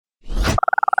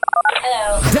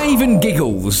Hello. Dave and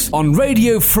Giggles on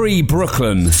Radio Free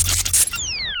Brooklyn.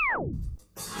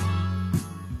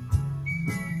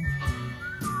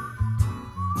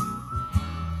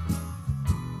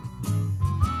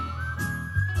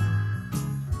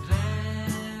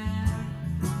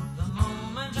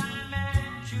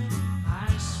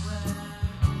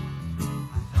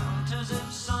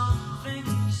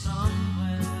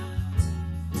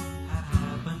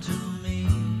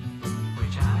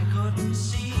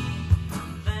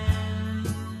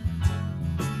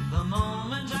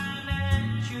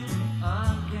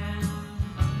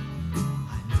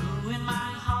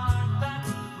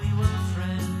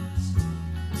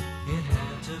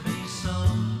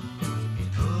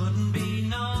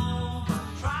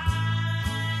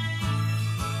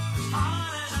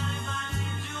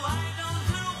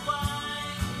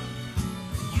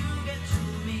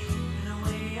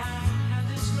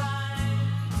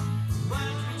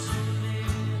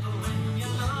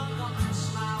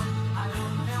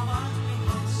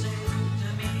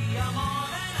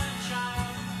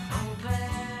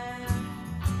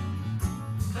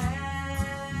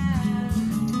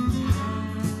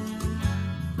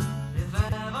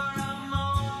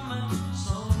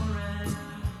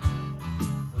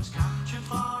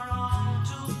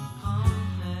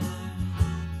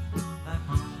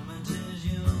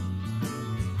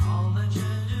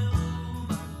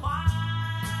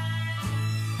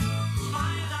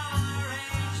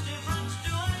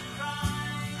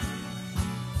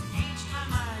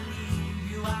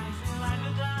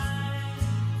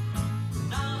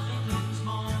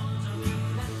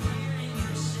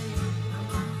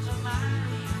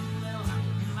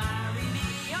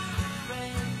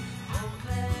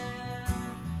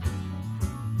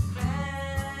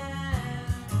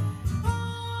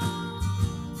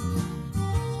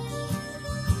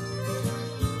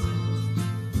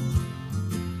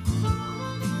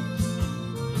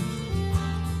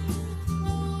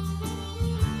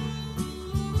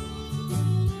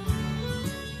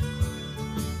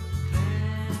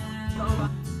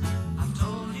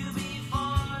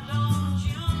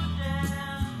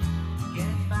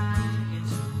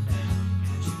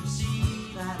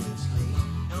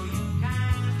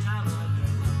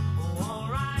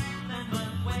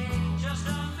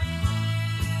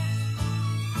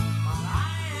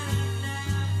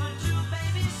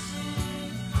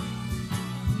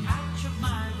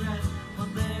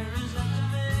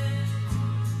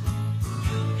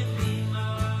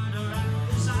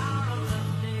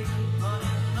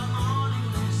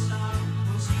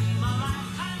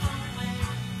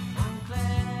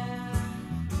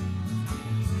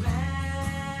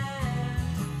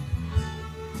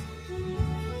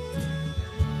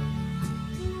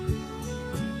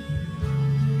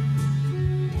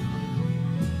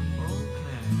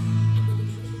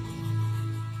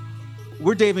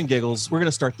 We're Dave and Giggles. We're going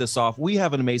to start this off. We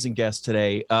have an amazing guest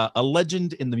today, a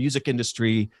legend in the music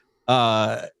industry.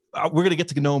 We're going to get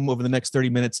to know him over the next 30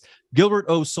 minutes. Gilbert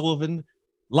O'Sullivan,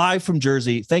 live from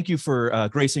Jersey. Thank you for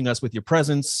gracing us with your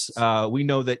presence. We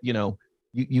know that,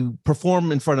 you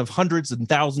perform in front of hundreds and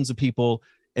thousands of people,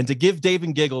 and to give Dave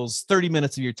and Giggles 30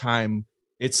 minutes of your time,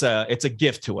 it's a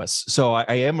gift to us. So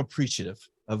I am appreciative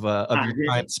of your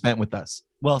time spent with us.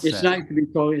 Well said.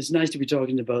 It's nice to be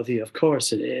talking to both of you. Of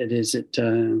course, it is.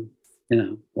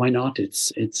 Why not?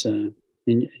 It's going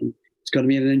to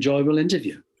be an enjoyable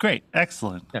interview. Great,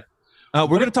 excellent. Yeah.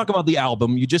 We're going to talk about the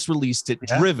album you just released.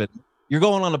 Driven. You're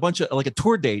going on a bunch of a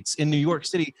tour dates in New York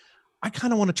City. I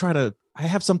kind of want to try to. I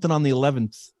have something on the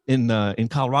 11th in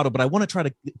Colorado, but I want to try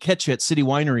to catch you at City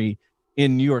Winery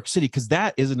in New York City because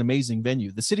that is an amazing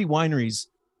venue. The City Wineries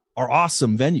are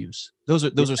awesome venues. Those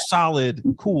are solid,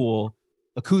 cool,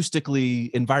 acoustically,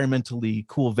 environmentally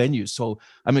cool venues. So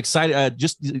I'm excited.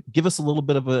 Just give us a little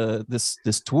bit of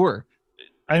this tour.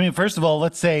 I mean, first of all,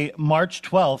 let's say March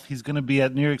 12th, he's going to be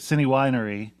at New York City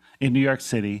Winery in New York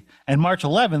City, and March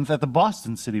 11th at the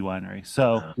Boston City Winery.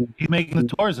 So he's making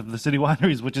the tours of the city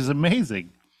wineries, which is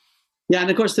amazing. Yeah,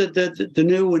 and of course, the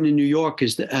new one in New York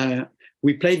is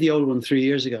we played the old one 3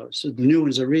 years ago. So the new one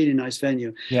is a really nice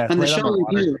venue. Yeah, and the show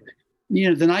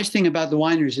the nice thing about the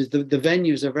wineries is the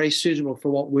venues are very suitable for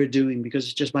what we're doing because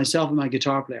it's just myself and my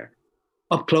guitar player.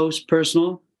 Up close,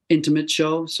 personal, intimate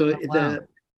show. So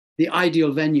the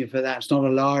ideal venue for that. It's not a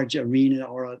large arena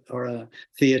or a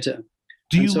theater.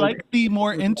 Do you like the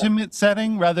more intimate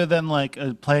setting rather than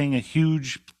playing a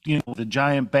huge, the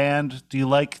giant band? Do you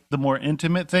like the more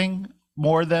intimate thing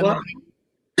more than? Well,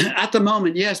 at the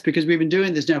moment, yes, because we've been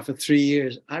doing this now for 3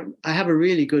 years. I have a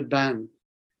really good band,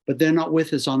 but they're not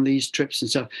with us on these trips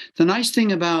and stuff. The nice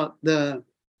thing about the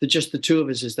just the two of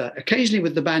us is that occasionally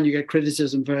with the band you get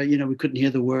criticism for, we couldn't hear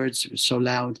the words, it was so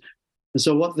loud. And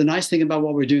so the nice thing about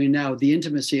what we're doing now, the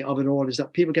intimacy of it all, is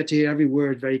that people get to hear every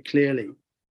word very clearly,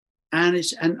 and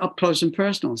it's up close and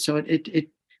personal. So it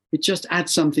just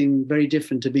adds something very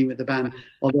different to being with the band.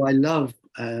 Although I love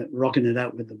rocking it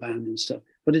out with the band and stuff,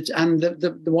 but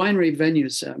the winery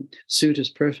venues suit us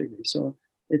perfectly. So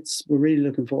we're really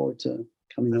looking forward to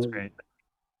coming over. That's great.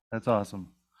 That's awesome.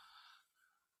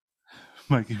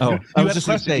 Mike, I was just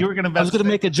going to say, you were going to. I was going to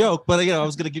make a joke, but I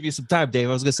was going to give you some time, Dave.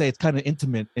 I was going to say it's kind of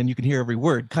intimate, and you can hear every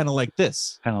word, kind of like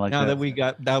this. Kind of like now that we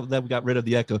got rid of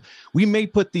the echo. We may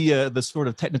put the sort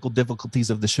of technical difficulties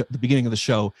of the show, the beginning of the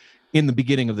show, in the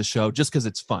beginning of the show, just because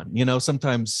it's fun.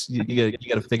 Sometimes you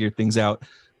got to figure things out.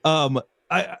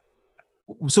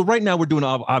 So right now we're doing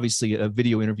obviously a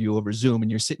video interview over Zoom, and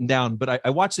you're sitting down. But I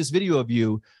watched this video of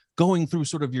you going through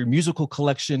sort of your musical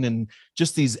collection and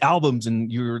just these albums,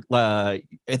 and your I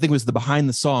think it was the Behind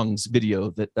the Songs video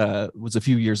that was a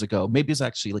few years ago. Maybe it's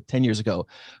actually like 10 years ago.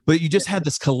 But you just had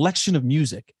this collection of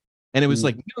music, and it was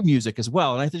like new music as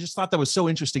well. And I just thought that was so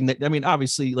interesting. That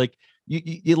obviously, like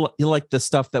you like the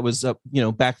stuff that was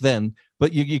back then,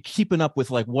 but you're keeping up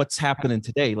with like what's happening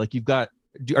today. Like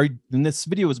and this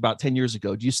video was about 10 years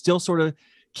ago. Do you still sort of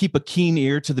keep a keen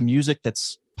ear to the music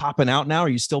that's popping out now? Are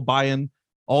you still buying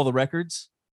all the records?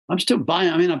 I'm still buying.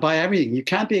 I buy everything. You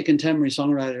can't be a contemporary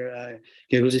songwriter,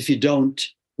 Giggles, if you don't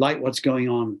like what's going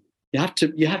on. You have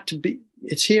to be.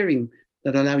 It's hearing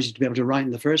that allows you to be able to write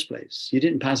in the first place. You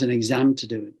didn't pass an exam to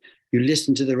do it. You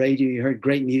listened to the radio. You heard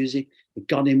great music. It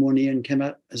got in one ear and came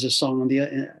out as a song on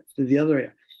the other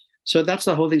ear. So that's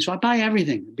the whole thing. So I buy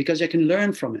everything because I can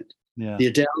learn from it. Yeah. The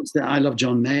Adele's. I love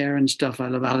John Mayer and stuff. I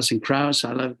love Alison Krauss.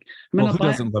 Who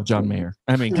doesn't love John Mayer?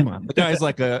 I mean, come on. The guy's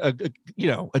like a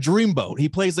dreamboat. He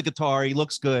plays the guitar. He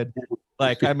looks good.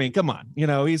 Like, I mean, come on.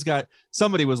 He's got.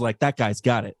 Somebody was like, that guy's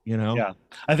got it. Yeah.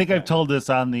 I think I've told this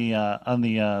on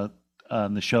the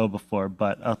show before,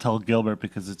 but I'll tell Gilbert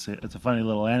because it's a funny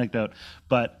little anecdote.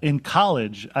 But in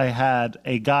college, I had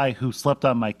a guy who slept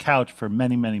on my couch for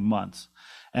many, many months.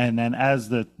 And then as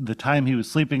the time he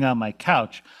was sleeping on my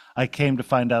couch, I came to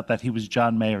find out that he was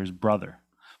John Mayer's brother.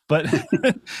 But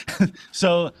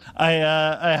so I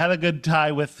had a good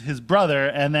tie with his brother,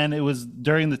 and then it was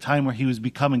during the time where he was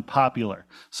becoming popular.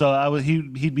 So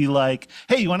he'd be like,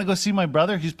 "Hey, you want to go see my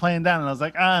brother? He's playing down." And I was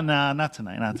like, "Nah, not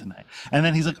tonight. And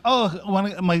then he's like,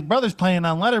 "Oh, my brother's playing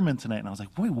on Letterman tonight." And I was like,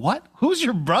 "Wait, what? Who's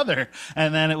your brother?"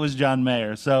 And then it was John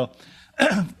Mayer. So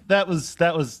that was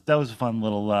a fun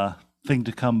little thing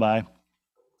to come by.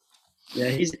 Yeah,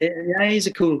 he's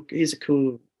a cool.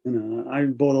 I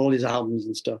bought all his albums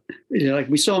and stuff. Like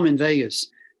we saw him in Vegas,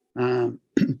 and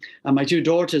my two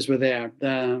daughters were there,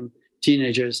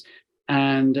 teenagers,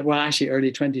 and actually early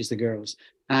 20s, the girls.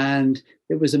 And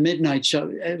it was a midnight show.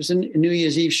 It was a New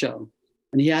Year's Eve show,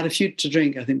 and he had a few to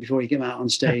drink, I think, before he came out on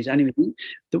stage. Anyway,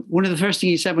 one of the first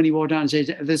things he said when he walked down and said,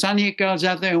 "If there's any girls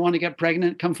out there who want to get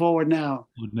pregnant, come forward now."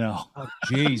 Oh, no. Oh,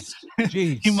 jeez.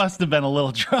 He must have been a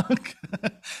little drunk.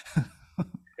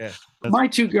 Yeah. My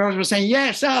two girls were saying,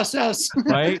 "Yes, us."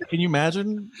 Right? Can you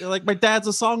imagine? Like, my dad's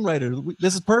a songwriter.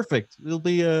 This is perfect. We'll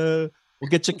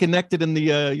get you connected in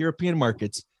the European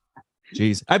markets.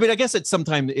 Jeez. I mean, I guess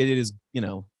sometimes it is,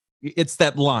 it's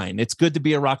that line. It's good to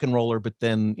be a rock and roller, but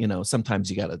then,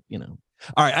 sometimes you gotta, All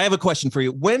right, I have a question for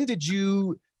you. When did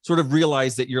you sort of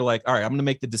realize that you're like, all right, I'm gonna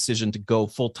make the decision to go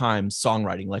full-time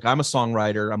songwriting? Like, I'm a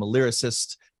songwriter, I'm a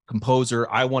lyricist, composer,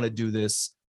 I want to do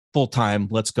this full-time.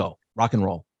 Let's go. Rock and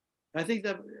roll. I think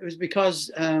that it was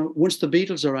because once the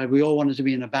Beatles arrived, we all wanted to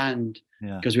be in a band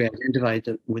because we identified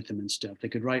with them and stuff. They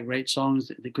could write great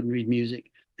songs. They couldn't read music.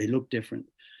 They looked different.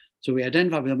 So we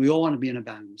identified with them. We all want to be in a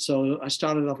band. So I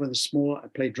started off with I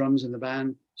played drums in the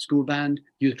band, school band,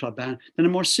 youth club band, then a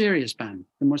more serious band.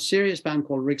 The more serious band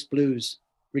called Rick's Blues.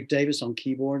 Rick Davis on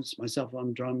keyboards, myself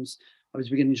on drums. I was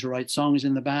beginning to write songs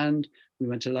in the band. We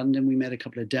went to London. We made a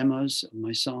couple of demos of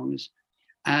my songs.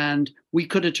 And we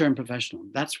could have turned professional.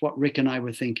 That's what Rick and I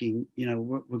were thinking.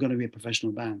 We're going to be a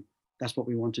professional band. That's what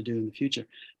we want to do in the future.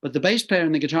 But the bass player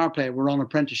and the guitar player were on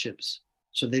apprenticeships.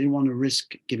 So they didn't want to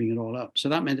risk giving it all up. So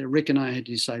that meant that Rick and I had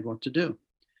to decide what to do.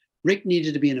 Rick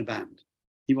needed to be in a band.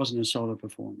 He wasn't a solo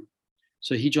performer.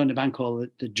 So he joined a band called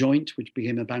The Joint, which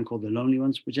became a band called The Lonely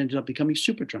Ones, which ended up becoming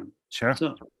Supertramp. Sure.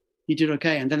 So he did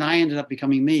okay. And then I ended up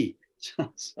becoming me.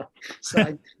 Not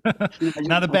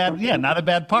a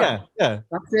bad part. Yeah.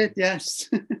 That's it. Yes.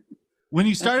 When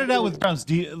you started out with drums,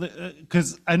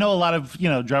 because I know a lot of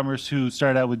drummers who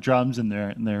started out with drums and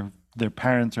they're their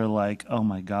parents are like, oh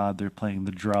my God, they're playing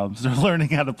the drums. They're learning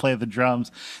how to play the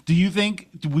drums.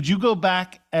 Would you go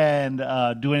back and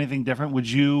do anything different? Would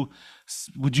you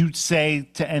say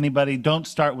to anybody, don't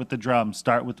start with the drums,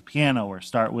 start with the piano, or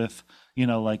start with,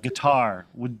 like guitar?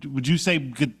 Would you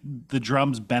say the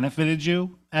drums benefited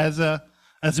you as a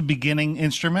beginning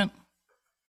instrument?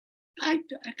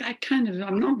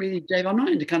 I'm not really, Dave, I'm not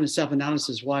into kind of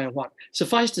self-analysis, why or what.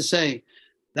 Suffice to say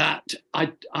that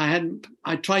I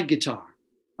tried guitar.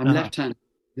 I'm left-handed.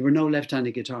 There were no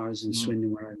left-handed guitars in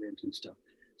Swindon where I lived and stuff.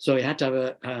 So you had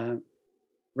to have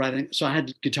so I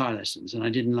had guitar lessons, and I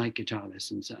didn't like guitar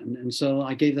lessons. And so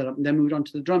I gave that up and then moved on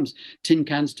to the drums, tin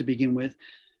cans to begin with.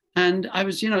 And I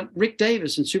was, Rick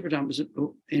Davis in Supertramp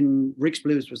in Rick's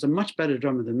Blues was a much better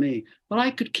drummer than me, but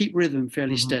I could keep rhythm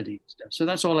fairly steady. So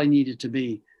that's all I needed to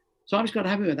be. So I was quite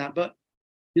happy with that. But,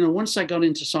 once I got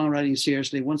into songwriting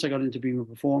seriously, once I got into being a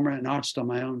performer, an artist on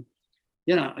my own,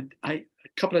 a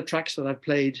couple of tracks that I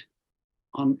played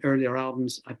on earlier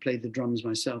albums, I played the drums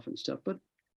myself and stuff. But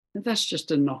that's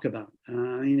just a knockabout.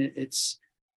 It's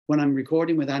when I'm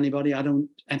recording with anybody, I don't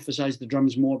emphasize the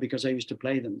drums more because I used to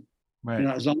play them. Right.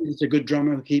 As long as it's a good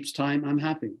drummer who keeps time, I'm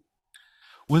happy.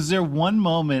 Was there one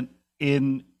moment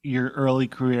in your early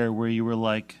career where you were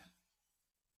like,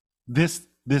 this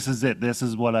is it, this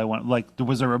is what I want? Like,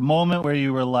 was there a moment where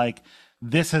you were like,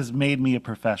 this has made me a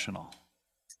professional?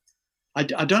 I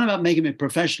don't know about making me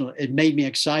professional. It made me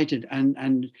excited.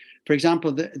 And for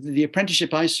example, the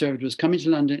apprenticeship I served was coming to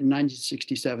London in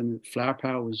 1967. Flower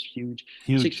Power was huge.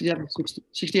 67,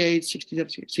 68,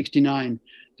 67, 69.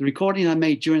 The recording I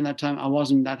made during that time, I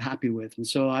wasn't that happy with. And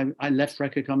so I left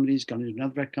record companies, got into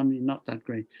another record company, not that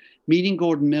great. Meeting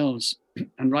Gordon Mills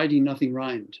and writing Nothing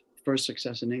Rhymed, first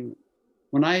success in England.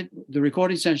 The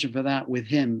recording session for that with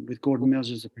him, with Gordon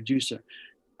Mills as the producer,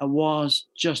 was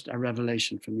just a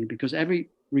revelation for me, because every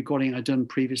recording I'd done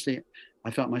previously,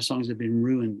 I felt my songs had been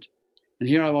ruined. And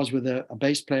here I was with a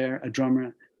bass player, a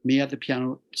drummer, me at the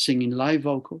piano, singing a live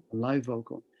vocal,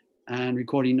 and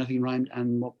recording Nothing Rhymed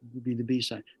and what would be the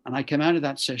B-side. And I came out of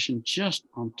that session just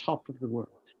on top of the world.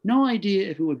 No idea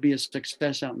if it would be a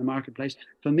success out in the marketplace.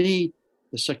 For me,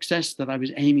 the success that I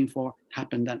was aiming for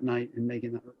happened that night in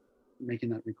making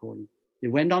that recording. It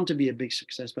went on to be a big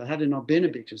success, but had it not been a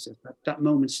big success, that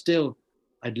moment still,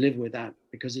 I'd live with that,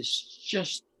 because it's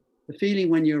just the feeling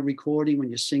when you're recording, when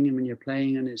you're singing, when you're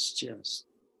playing, and it's just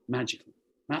magical,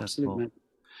 absolute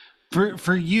magic.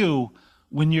 For you,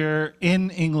 when you're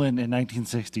in England in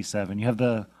 1967, you have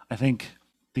I think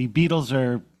the Beatles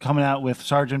are coming out with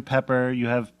Sgt. Pepper. You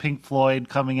have Pink Floyd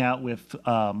coming out with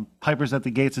Pipers at the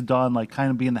Gates of Dawn, like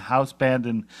kind of being the house band,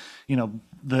 and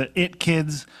the It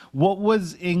Kids. What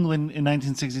was England in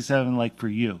 1967 like for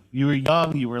you? You were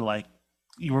young. You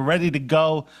were ready to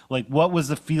go. Like, what was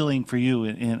the feeling for you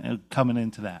in coming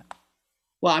into that?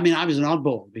 Well, I was an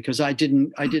oddball because I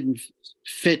didn't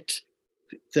fit.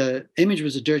 The image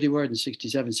was a dirty word in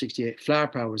 67, 68. Flower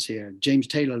Power was here. James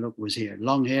Taylor look was here.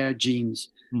 Long hair, jeans.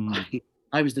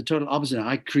 I was the total opposite.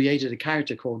 I created a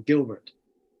character called Gilbert.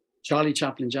 Charlie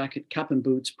Chaplin jacket, cap and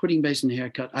boots, pudding basin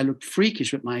haircut. I looked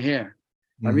freakish with my hair.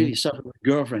 I really suffered with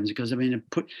girlfriends because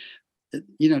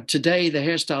today the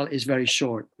hairstyle is very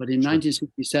short, but in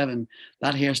 1967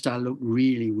 that hairstyle looked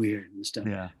really weird and stuff.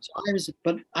 Yeah.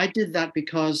 But I did that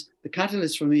because the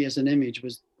catalyst for me as an image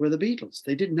were the Beatles.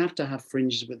 They didn't have to have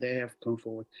fringes with their hair come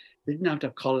forward. They didn't have to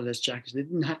have collarless jackets. They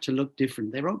didn't have to look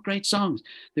different. They wrote great songs.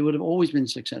 They would have always been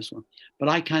successful. But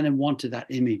I kind of wanted that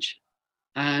image,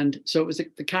 and so it was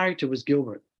the character was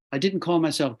Gilbert. I didn't call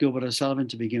myself Gilbert O'Sullivan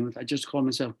to begin with. I just called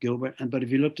myself Gilbert. But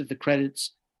if you looked at the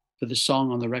credits for the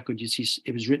song on the record, you see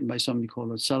it was written by somebody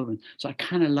called O'Sullivan. So I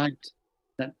kind of liked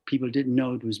that people didn't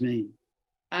know it was me.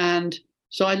 And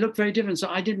so I looked very different. So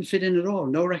I didn't fit in at all.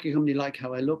 No record company liked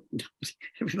how I looked.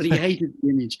 Everybody hated the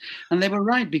image. And they were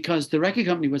right, because the record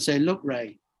company would say, look,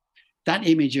 Ray, that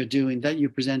image you're doing, that you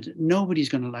present, nobody's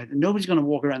going to like it. Nobody's going to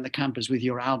walk around the campus with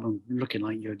your album looking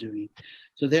like you're doing.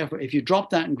 So therefore, if you drop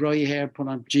that and grow your hair, put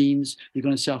on jeans, you're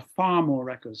going to sell far more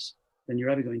records than you're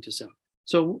ever going to sell.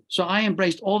 So I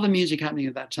embraced all the music happening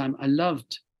at that time. I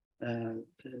loved the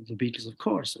Beatles, of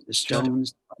course, the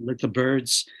Stones, like the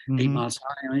Byrds, 8 Miles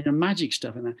High, magic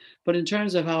stuff in that. But in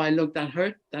terms of how I looked,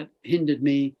 that hindered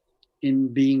me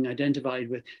in being identified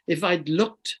with. If I'd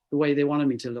looked the way they wanted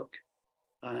me to look,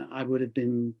 I would have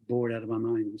been bored out of my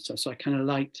mind. So I kind of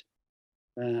liked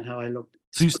how I looked.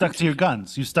 So you stuck to your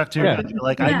guns. You're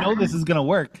like, I know this is going to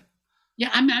work. Yeah,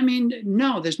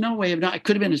 no, there's no way of not. It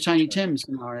could have been a Tiny Tim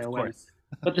scenario.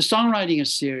 But the songwriting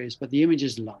is serious, but the image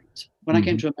is light. When I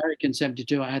came to America in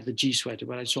 72, I had the G sweater,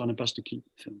 what I saw in a Buster Keaton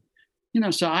film.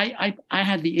 So I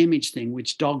had the image thing,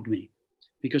 which dogged me,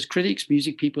 because critics,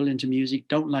 music people into music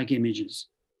don't like images.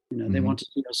 They want to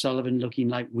see O'Sullivan looking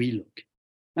like we look.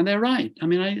 And they're right. I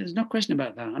mean, there's no question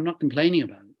about that. I'm not complaining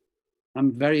about it.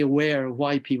 I'm very aware of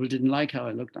why people didn't like how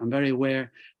I looked. I'm very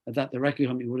aware that the record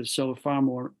company would have sold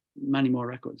many more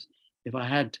records if I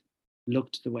had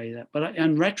looked the way that. But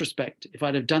in retrospect, if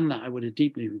I'd have done that, I would have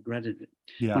deeply regretted it.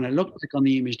 Yeah. When I look back on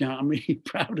the image now, I'm really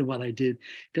proud of what I did,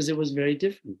 because it was very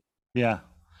different. Yeah.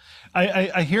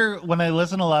 I hear, when I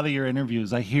listen to a lot of your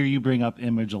interviews, I hear you bring up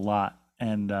image a lot.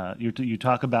 And you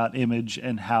talk about image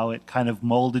and how it kind of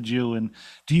molded you. And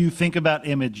do you think about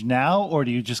image now, or do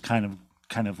you just kind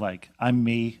of like, I'm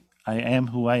me, I am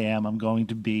who I am, I'm going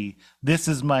to be, this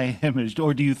is my image?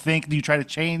 Or do you try to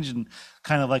change and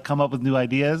kind of like come up with new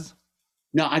ideas?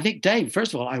 No, I think, Dave,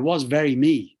 first of all, I was very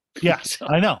me. Yeah, so,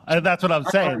 I know. That's what I'm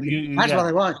saying. That's what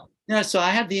I was. Yeah, so I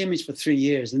had the image for 3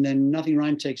 years, and then Nothing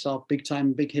Rhyme takes off big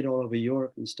time, big hit all over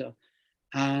Europe and stuff.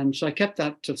 And so I kept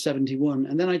that till 71.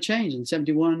 And then I changed. In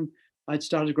 71, I'd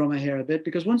started to grow my hair a bit,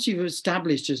 because once you've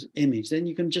established this image, then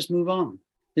you can just move on.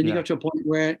 Then you go to a point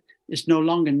where it's no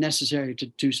longer necessary to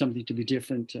do something to be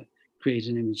different to create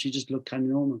an image. You just look kind of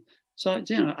normal. So,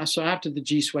 so after the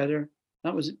G sweater,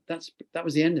 that was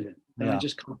the end of it. Then I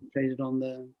just concentrated on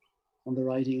the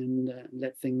writing and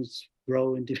let things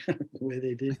grow and develop the way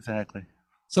they did. Exactly.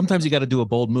 Sometimes you got to do a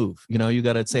bold move. You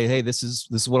got to say, hey, this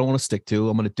is what I want to stick to.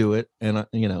 I'm going to do it. And I'm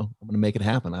going to make it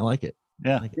happen. I like it.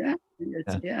 Yeah.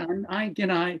 And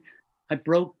I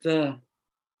broke the,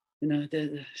 I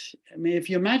mean, if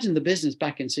you imagine the business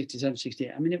back in 67,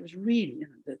 68, I mean, it was really,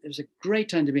 it was a great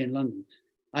time to be in London.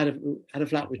 I had a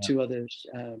flat with two others,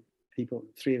 people,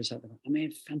 three of us had. I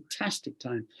mean, fantastic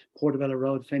time. Portobello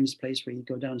Road, famous place where you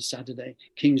go down Saturday,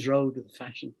 King's Road with the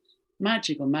fashion.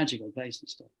 Magical place and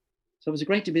stuff. So it was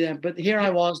great to be there. But here I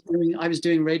was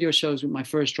doing radio shows with my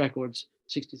first records,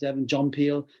 67. John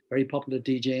Peel, very popular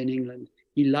DJ in England.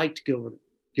 He liked Gilbert,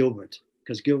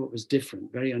 because Gilbert was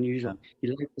different, very unusual. He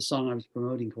liked the song I was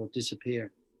promoting called Disappear,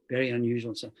 very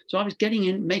unusual. So I was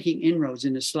making inroads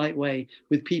in a slight way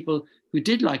with people who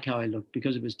did like how I looked,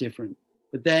 because it was different.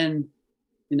 But then,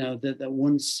 that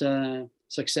once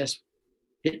success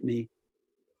hit me,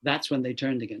 that's when they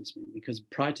turned against me, because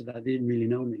prior to that, they didn't really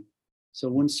know me. So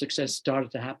once success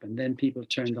started to happen, then people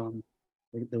turned on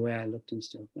the way I looked and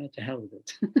stuff. Well, to hell with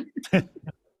it.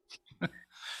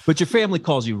 But your family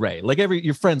calls you Ray. Like do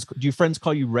your friends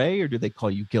call you Ray, or do they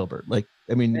call you Gilbert? Like,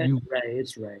 I mean,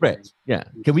 it's Ray. Ray. Yeah.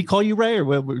 Can we call you Ray,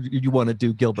 or do you want to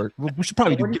do Gilbert? We should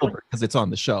probably do Gilbert because it's on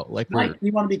the show. Like, Mike,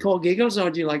 you want to be called Giggles, or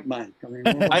do you like Mike? I mean,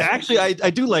 I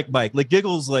do like Mike. Like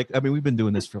Giggles. Like, I mean, we've been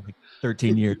doing this for like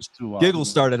 13 years. Giggles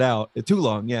started out too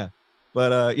long. Yeah.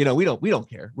 But we don't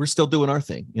care. We're still doing our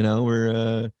thing.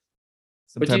 We're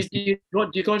sometimes.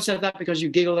 But do you call yourself that because you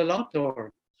giggle a lot,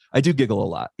 or? I do giggle a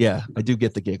lot. Yeah, I do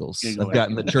get the giggles. I've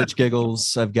gotten the church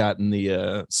giggles. I've gotten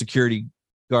the security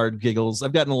guard giggles.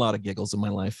 I've gotten a lot of giggles in my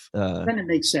life. Then it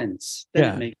makes sense.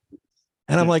 And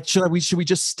I'm like, should we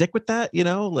just stick with that?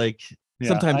 Like. Yeah,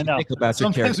 sometimes you think about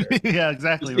your character. Yeah,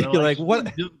 exactly. You're like,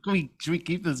 what? Should we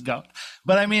keep this going?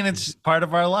 But I mean, it's part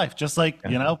of our life. Just like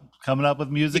coming up with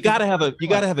music. You gotta have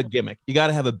a gimmick. You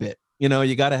gotta have a bit.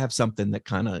 You gotta have something that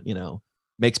kind of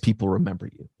makes people remember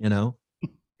you.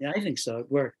 Yeah, I think so.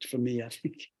 It worked for me. I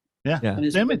think. Yeah.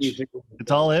 It's image.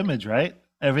 It's all image, right?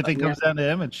 Everything comes down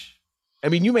to image. I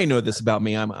mean, you may know this about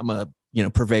me. I'm a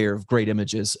purveyor of great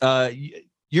images.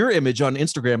 Your image on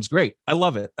Instagram is great. I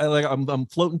love it. I'm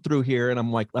floating through here, and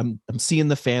I'm like, I'm seeing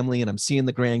the family, and I'm seeing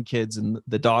the grandkids and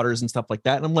the daughters and stuff like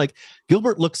that. And I'm like,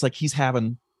 Gilbert looks like he's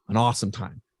having an awesome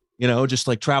time, just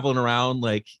like traveling around,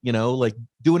 like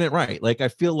doing it right. Like, I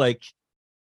feel like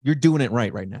you're doing it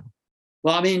right now.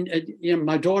 Well, I mean,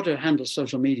 my daughter handles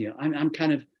social media.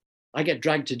 I get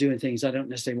dragged to doing things I don't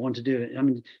necessarily want to do. I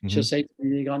mean, she'll say to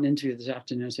me, "You got an interview this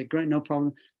afternoon." I say, "Great, no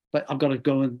problem." But I've got to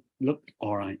go and look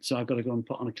all right. So I've got to go and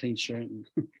put on a clean shirt and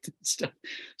stuff.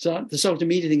 So the social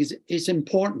media thing is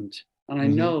important. And I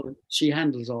know she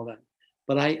handles all that.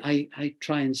 But I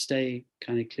try and stay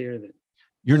kind of clear of it.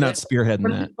 You're not spearheading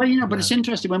that. But but it's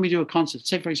interesting when we do a concert.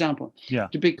 Say, for example,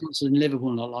 the big concert in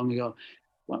Liverpool not long ago.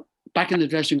 Well, back in the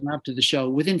dressing room after the show,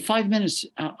 within 5 minutes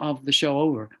of the show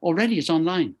over, already it's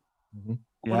online. Mm-hmm.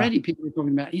 Yeah. Already people are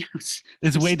talking about,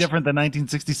 it's way different than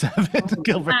 1967.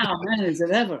 Gilbert. Wow, man, is it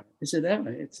ever?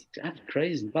 It's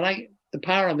crazy. But the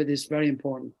power of it is very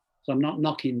important. So I'm not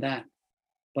knocking that,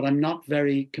 but I'm not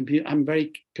very I'm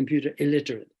very computer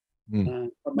illiterate. But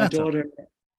my daughter,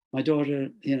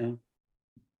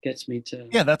 gets me to.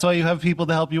 Yeah, that's why you have people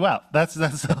to help you out. That's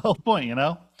the whole point,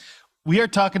 We are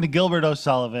talking to Gilbert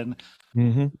O'Sullivan.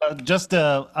 Mm-hmm. Just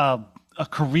a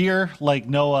career like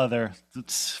no other.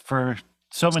 It's for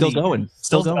so many Still going. years.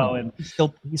 Still going.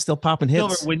 He's still popping hits.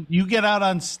 Gilbert, when you get out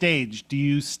on stage, do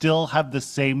you still have the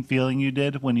same feeling you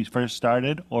did when you first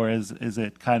started, or is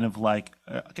it kind of like,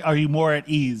 are you more at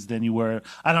ease than you were?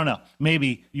 I don't know.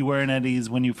 Maybe you weren't at ease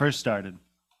when you first started.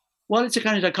 Well, it's a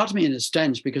kind of dichotomy in a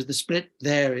sense, because the split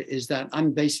there is that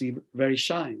I'm basically very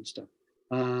shy and stuff.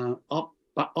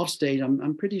 Off stage,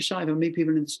 I'm pretty shy. If I meet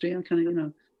people in the street, I'm kind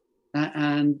of,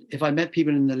 and if I met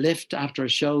people in the lift after a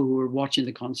show who were watching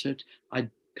the concert, I'd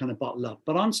kind of bottle up.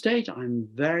 But on stage, I'm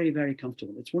very, very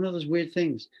comfortable. It's one of those weird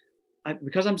things.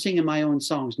 Because I'm singing my own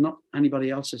songs, not anybody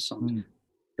else's songs,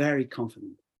 very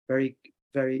confident, very,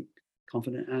 very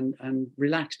confident and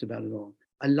relaxed about it all.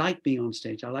 I like being on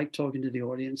stage. I like talking to the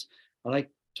audience. I like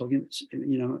talking,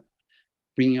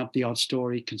 bringing up the odd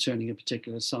story concerning a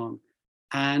particular song.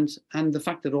 And the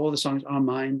fact that all the songs are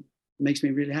mine makes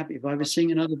me really happy. If I was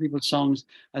singing other people's songs,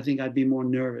 I think I'd be more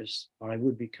nervous, or I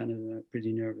would be kind of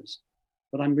pretty nervous.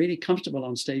 But I'm really comfortable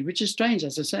on stage, which is strange,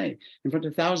 as I say, in front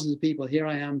of thousands of people. Here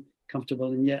I am comfortable,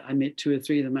 and yet I met 2 or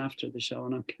 3 of them after the show,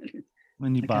 and I'm kind of...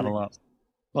 When you bottle up.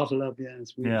 Bottle up, yeah.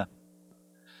 It's weird. Yeah.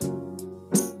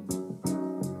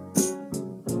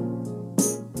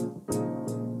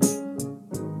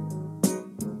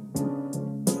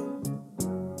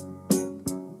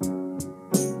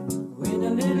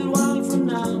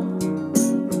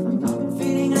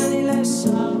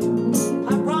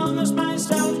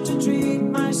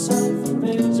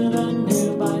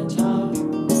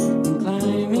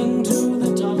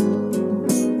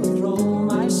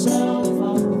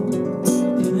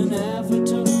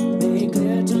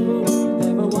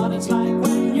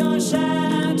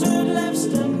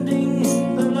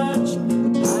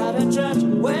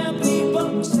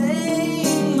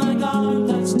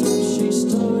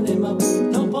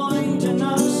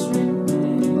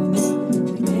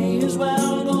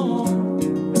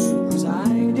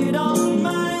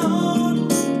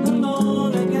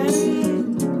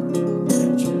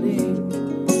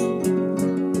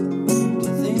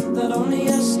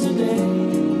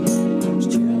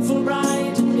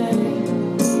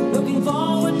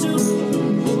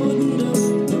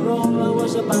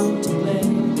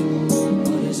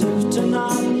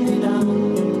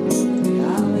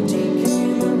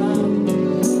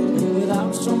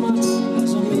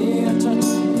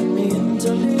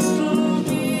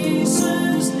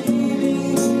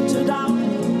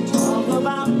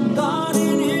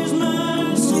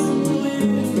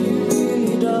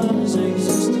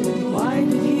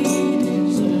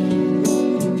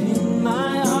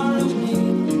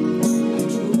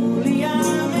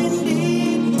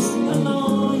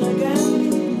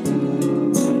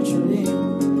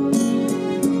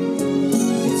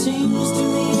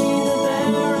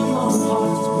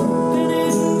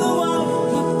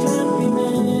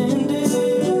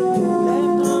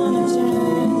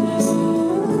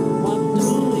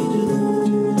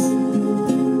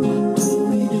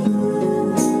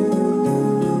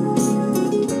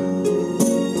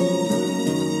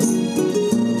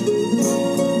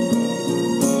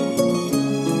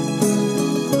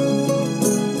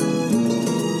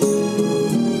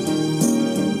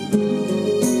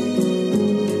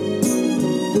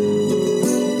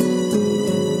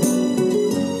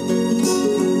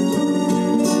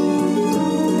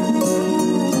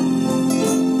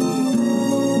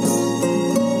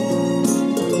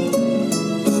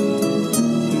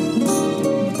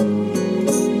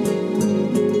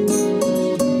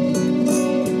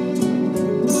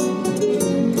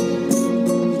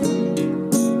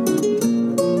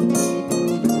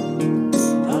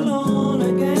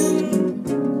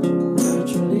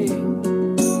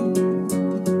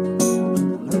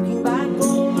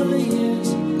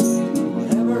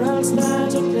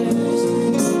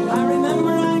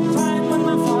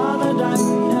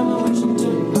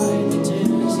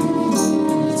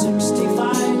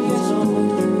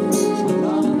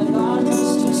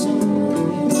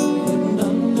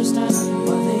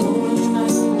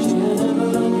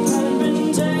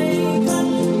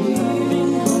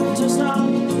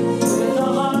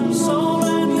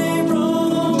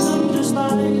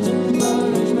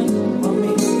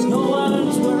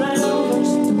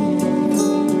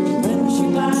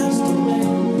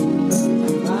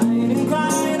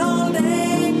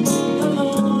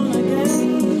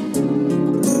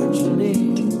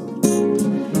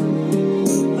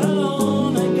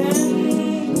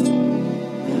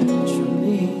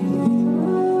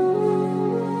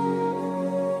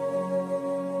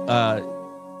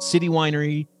 City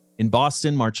Winery in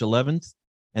Boston, March 11th,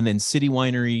 and then City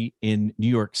Winery in New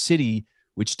York City,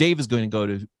 which Dave is going to go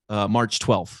to March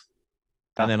 12th.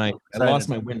 and then I lost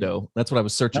my window. That's what I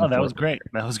was searching for. No, that was great.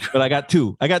 That was great. But I got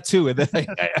two, and then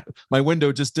my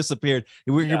window just disappeared.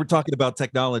 You were talking about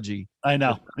technology. I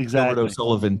know, exactly. Gilbert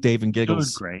O'Sullivan, Dave and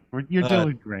Giggles. Doing great. You're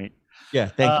doing great. Yeah,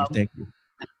 thank you.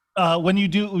 When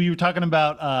you were talking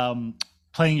about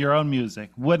playing your own music,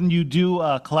 when you do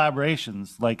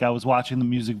collaborations, like I was watching the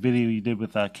music video you did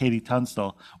with Katie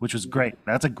Tunstall, which was great.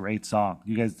 That's a great song.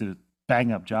 You guys did a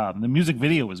bang up job. And the music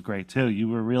video was great too. You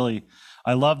were really,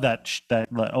 I love that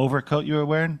overcoat you were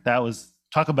wearing. That was,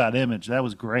 talk about image. That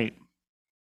was great.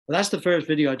 Well, that's the first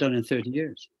video I've done in 30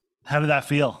 years. How did that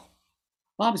feel?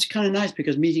 Well, it's kind of nice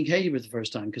because meeting Katie was the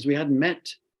first time because we hadn't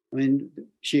met. I mean,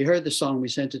 she heard the song, we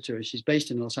sent it to her. She's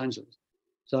based in Los Angeles.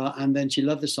 So, and then she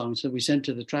loved the song. So we sent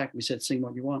her the track. We said, sing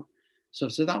what you want. So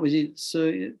that was it. So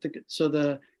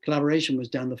the collaboration was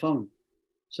down the phone.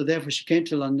 So therefore she came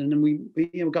to London and we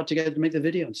got together to make the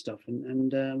video and stuff.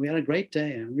 And we had a great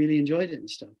day. I really enjoyed it and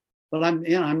stuff. But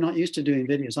I'm not used to doing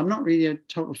videos. I'm not really a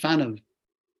total fan of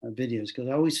videos because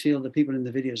I always feel the people in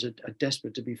the videos are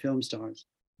desperate to be film stars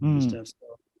and stuff.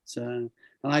 So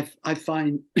and I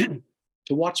find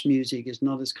to watch music is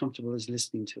not as comfortable as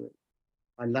listening to it.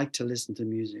 I like to listen to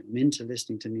music. I'm into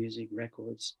listening to music,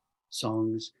 records,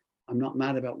 songs. I'm not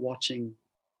mad about watching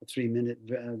a 3-minute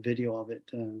video of it.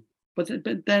 But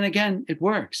then again, it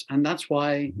works, and that's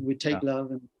why we Take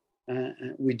Love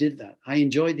and we did that. I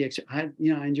enjoyed the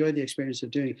experience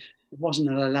of doing it. It wasn't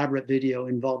an elaborate video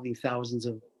involving thousands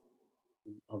of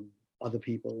other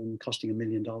people and costing $1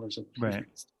 million. Right.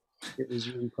 It was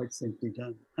really quite simply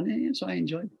done, and so I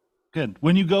enjoyed it. Good.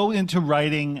 When you go into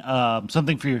writing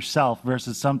something for yourself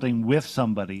versus something with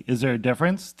somebody, is there a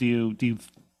difference? Do you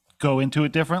go into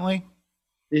it differently?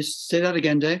 Say that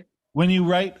again, Dave. When you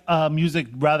write music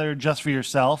rather just for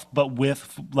yourself, but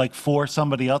with like for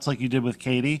somebody else, like you did with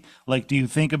Katie, like do you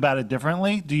think about it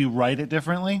differently? Do you write it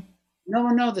differently?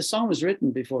 No. The song was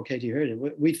written before Katie heard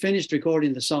it. We finished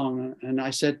recording the song, and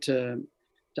I said to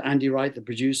Andy Wright, the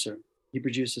producer, he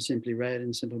produced a Simply Red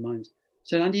and Simple Minds. I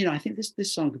said, Andy, I think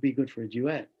this song could be good for a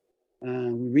duet. We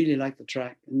really like the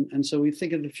track. And so we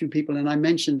think of a few people. And I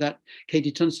mentioned that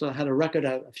Katie Tunstall had a record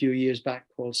out a few years back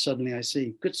called Suddenly I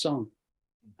See. Good song.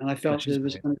 And I felt there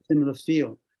was kind of similar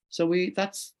feel. So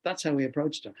that's how we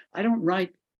approached her. I don't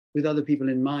write with other people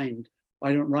in mind.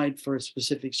 I don't write for a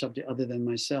specific subject other than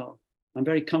myself. I'm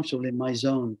very comfortable in my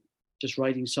zone, just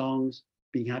writing songs,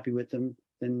 being happy with them,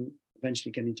 then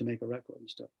eventually getting to make a record and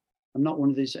stuff. I'm not one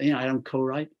of these, I don't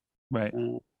co-write. Right.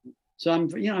 So I'm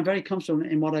very comfortable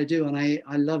in what I do, and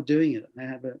I love doing it. I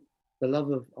have the love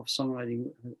of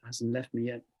songwriting hasn't left me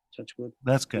yet. Touch wood.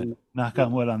 That's good. Knock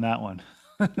on wood on that one.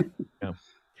 Yeah.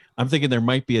 I'm thinking there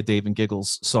might be a Dave and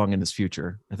Giggles song in his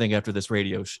future. I think after this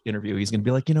radio interview, he's going to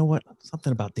be like, you know what?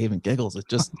 Something about Dave and Giggles.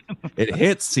 It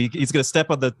hits. He's going to step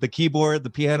on the keyboard, the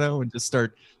piano, and just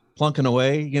start plunking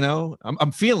away.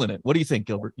 I'm feeling it. What do you think,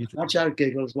 Gilbert? Watch out,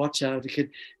 Giggles. Watch out.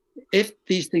 If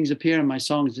these things appear in my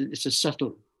songs, there's a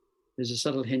subtle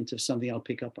hint of something I'll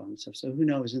pick up on and stuff. So who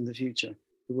knows in the future,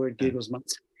 the word Giggles might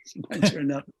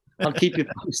turn up. I'll keep you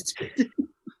posted.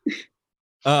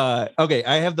 Okay,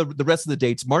 I have the rest of the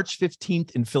dates. March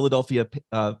 15th in Philadelphia,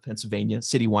 Pennsylvania,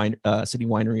 City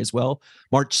Winery as well.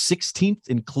 March 16th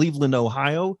in Cleveland,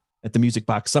 Ohio, at the Music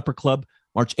Box Supper Club.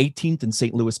 March 18th in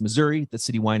St. Louis, Missouri, the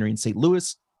City Winery in St.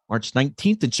 Louis. March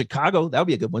 19th in Chicago, that would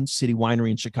be a good one. City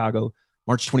Winery in Chicago.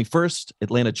 March 21st,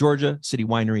 Atlanta, Georgia, City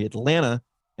Winery, Atlanta.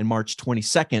 And March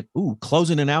 22nd,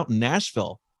 closing it out in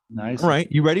Nashville. Nice. All right,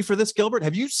 you ready for this, Gilbert?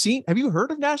 Have you heard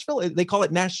of Nashville? They call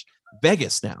it Nash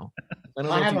Vegas now.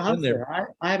 I have a house there.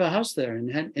 I have a house there in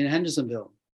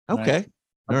Hendersonville. Okay.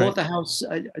 I bought the house.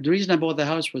 The reason I bought the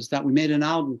house was that we made an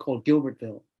album called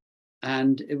Gilbertville,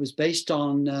 and it was based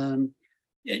on,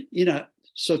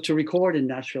 so to record in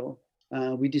Nashville,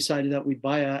 we decided that we'd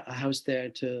buy a house there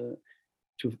to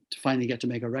finally get to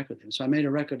make a record there. So I made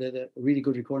a record at a really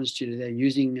good recording studio there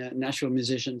using Nashville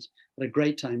musicians. Had a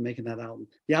great time making that album.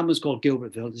 The album is called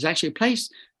Gilbertville. There's actually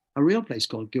a real place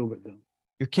called Gilbertville.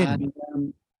 You're kidding.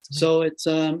 And, so it's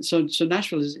so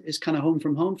Nashville is kind of home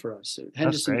from home for us. So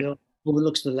Hendersonville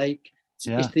overlooks the lake.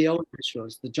 It's the old Nashville.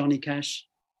 It's the Johnny Cash,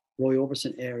 Roy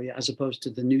Orbison area, as opposed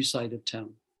to the new side of town.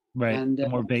 Right. And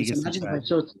more Vegas.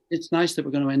 So it's nice that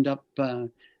we're going to end up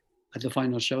at the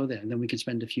final show there, and then we can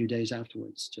spend a few days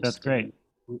afterwards. That's great.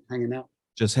 Hanging out.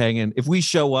 Just hanging. If we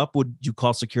show up, would you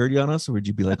call security on us, or would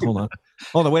you be like, hold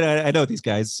on, wait, I know these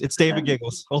guys. It's Dave and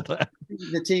Giggles. Hold on.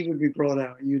 The tea would be brought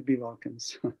out. You'd be welcome.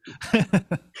 So.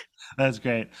 That's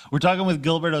great. We're talking with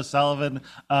Gilbert O'Sullivan.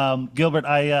 Gilbert,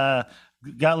 I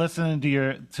got listening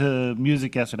to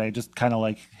music yesterday. Just kind of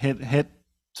like hit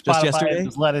Just Spotify yesterday?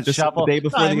 just let it Just shuffle. the day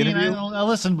before the interview? I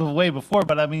listened way before,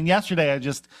 but I mean, yesterday I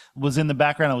just was in the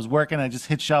background. I was working. I just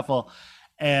hit shuffle,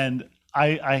 and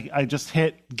I just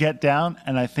hit Get Down,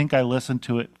 and I think I listened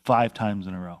to it 5 times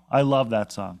in a row. I love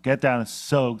that song. Get Down is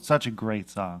such a great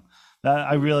song.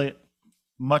 I really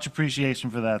much appreciation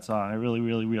for that song. I really,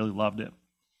 really, really loved it.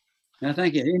 No,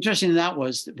 thank you. Interesting that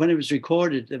was when it was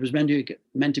recorded. There was meant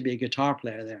to be a guitar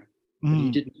player there, but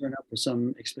he didn't turn up for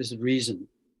some explicit reason,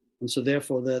 and so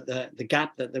therefore the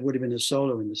gap that there would have been a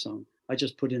solo in the song, I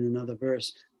just put in another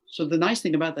verse. So the nice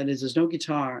thing about that is there's no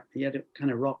guitar. He had it kind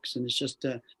of rocks, and it's just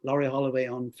Laurie Holloway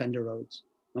on Fender Rhodes,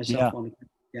 myself on the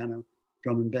piano,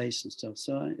 drum and bass and stuff.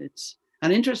 So it's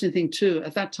an interesting thing too.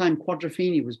 At that time,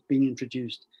 Quadrophenia was being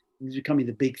introduced. It was becoming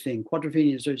the big thing.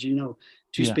 Quadrophenia is, as you know,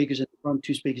 2 speakers at the front,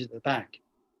 2 speakers at the back.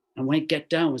 And when Get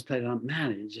Down was played on,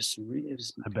 man, it was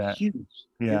huge.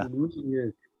 Yeah. It was really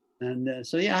good. And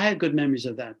so, yeah, I have good memories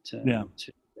of that. Yeah.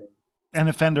 Too. And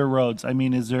a Fender Rhodes. I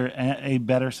mean, is there a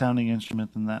better sounding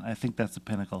instrument than that? I think that's the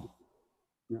pinnacle.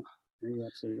 No, you're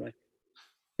absolutely right.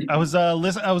 I was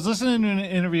listening to an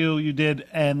interview you did,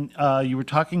 and you were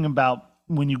talking about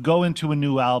when you go into a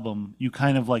new album, you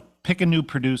kind of like pick a new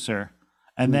producer,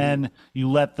 and then you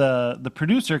let the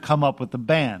producer come up with the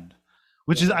band,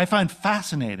 which is I find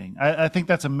fascinating. I think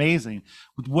that's amazing.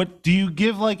 What do you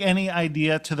give like any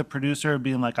idea to the producer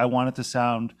being like, I want it to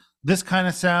sound this kind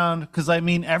of sound? Because I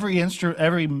mean,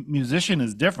 every musician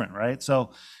is different, right?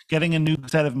 So getting a new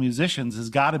set of musicians has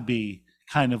got to be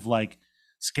kind of like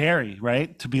scary,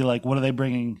 right? To be like, what are they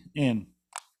bringing in?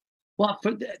 Well,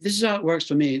 this is how it works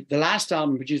for me. The last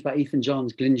album produced by Ethan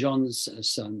Johns, Glyn Johns'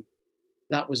 son,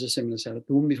 that was a similar setup.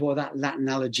 The one before that, Latin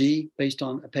Alla G, based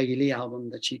on a Peggy Lee album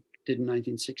that she did in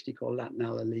 1960 called Latin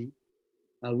Alla Lee.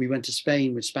 We went to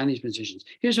Spain with Spanish musicians.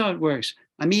 Here's how it works.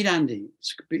 I meet Andy.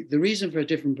 The reason for a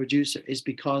different producer is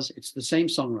because it's the same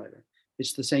songwriter.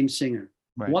 It's the same singer.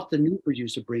 Right. What the new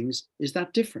producer brings is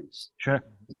that difference. Sure.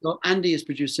 So Andy has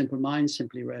produced Simple Minds,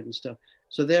 Simply Red and stuff.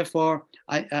 So therefore,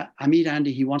 I meet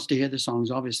Andy. He wants to hear the songs,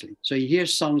 obviously. So he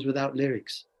hears songs without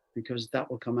lyrics because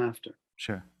that will come after.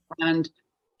 Sure. And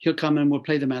he'll come and we'll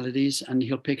play the melodies and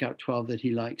he'll pick out 12 that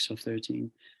he likes or 13.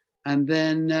 And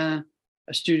then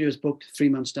a studio is booked 3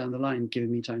 months down the line,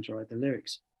 giving me time to write the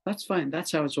lyrics. That's fine.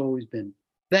 That's how it's always been.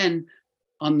 Then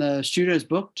on the studio is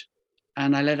booked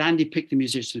and I let Andy pick the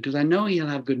musicians because I know he'll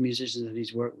have good musicians that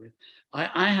he's worked with.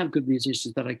 I have good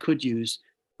musicians that I could use,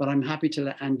 but I'm happy to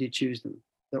let Andy choose them.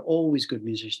 They're always good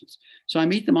musicians. So I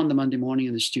meet them on the Monday morning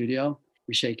in the studio.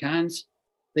 We shake hands.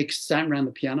 They stand around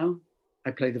the piano.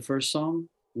 I play the first song,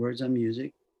 words and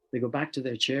music. They go back to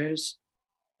their chairs.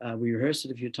 We rehearsed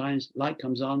it a few times. Light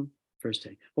comes on, first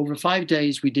take. Over 5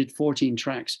 days, we did 14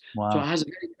 tracks. Wow. So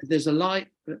there's a live,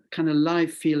 kind of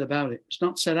live feel about it. It's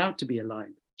not set out to be a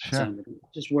live sound. It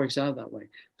just works out that way.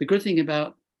 The good thing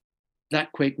about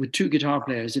that quick with 2 guitar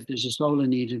players, if there's a solo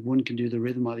needed, one can do the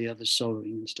rhythm while the other's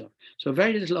soloing and stuff. So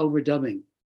very little overdubbing.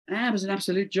 It was an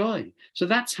absolute joy. So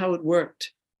that's how it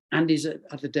worked. Andy's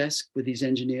at the desk with his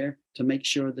engineer to make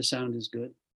sure the sound is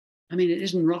good. I mean, it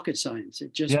isn't rocket science.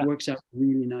 It just works out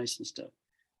really nice and stuff.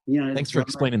 You know. Thanks for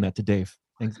explaining that to Dave.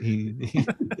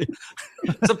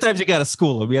 Sometimes you got to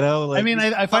school him, you know. Like, I mean,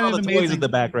 I find it amazing in the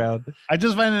background. I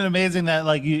just find it amazing that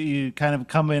like you kind of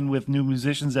come in with new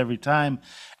musicians every time,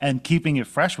 and keeping it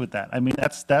fresh with that. I mean,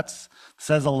 that's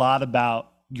says a lot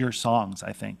about your songs.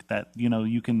 I think that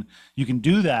you can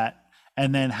do that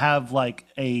and then have like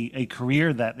a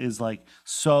career that is like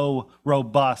so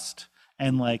robust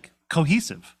and like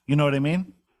cohesive. You know what I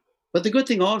mean? But the good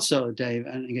thing also, Dave,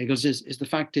 and Giggles, is the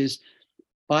fact is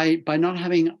by not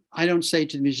having, I don't say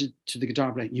to the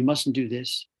guitar player, you mustn't do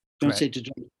this. Don't say to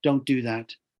don't do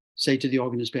that. Say to the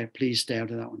organist player, please stay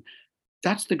out of that one.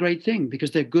 That's the great thing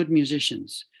because they're good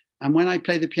musicians. And when I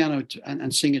play the piano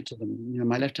and sing it to them,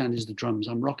 my left hand is the drums.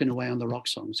 I'm rocking away on the rock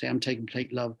song. Say I'm take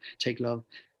love.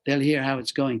 They'll hear how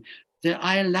it's going.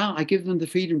 I give them the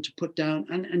freedom to put down,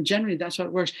 and generally that's how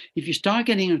it works. If you start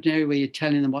getting into an area where you're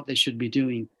telling them what they should be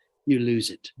doing, you lose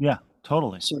it. Yeah,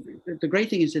 totally. So the great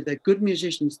thing is that they're good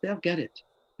musicians. They'll get it.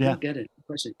 They'll get it.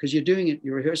 Because you're doing it.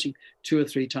 You're rehearsing 2 or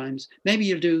 3 times. Maybe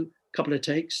you'll do a couple of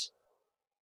takes.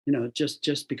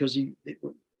 Just because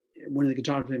one of the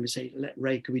guitar players would say,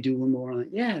 Ray, could we do one more? I'm like,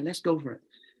 yeah, let's go for it.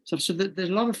 So there's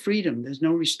a lot of freedom. There's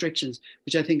no restrictions,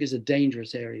 which I think is a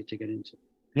dangerous area to get into.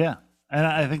 Yeah. And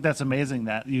I think that's amazing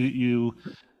that you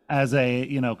as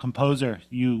a, composer,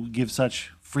 you give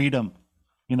such freedom.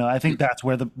 I think that's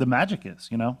where the magic is,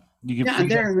 you give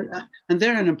freedom. And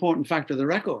they're an important factor of the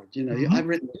record. I've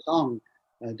written the song,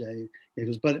 Dave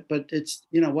Giggles, but it's,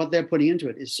 what they're putting into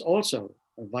it is also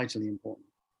vitally important.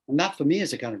 And that for me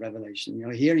is a kind of revelation, you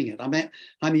know, hearing it.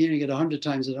 I'm hearing it 100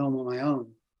 times at home on my own.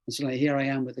 And so here I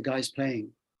am with the guys playing,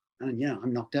 and yeah,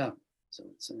 I'm knocked out. So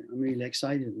I'm really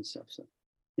excited and stuff. So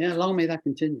yeah, long may that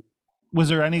continue. Was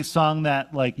there any song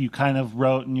that like you kind of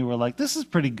wrote and you were like, this is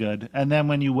pretty good, and then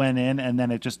when you went in and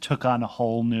then it just took on a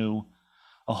whole new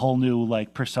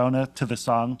like persona to the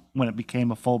song when it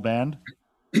became a full band?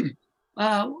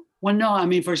 Well, no, I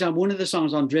mean, for example, one of the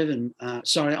songs on Driven,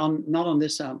 not on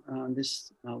this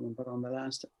album, but on the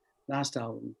last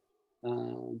album,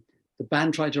 the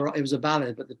band tried to, it was a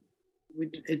ballad, but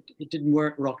it didn't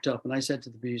work rocked up. And I said to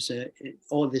the producer,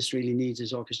 all this really needs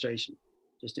is orchestration,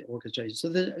 just the orchestration. So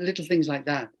the little things like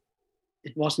that,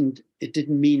 it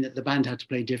didn't mean that the band had to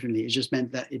play differently. It just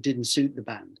meant that it didn't suit the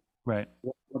band. Right.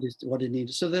 What it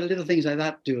needed. So the little things like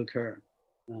that do occur.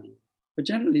 But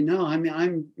generally, no, I mean,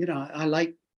 I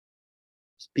like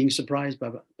being surprised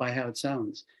by how it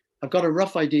sounds. I've got a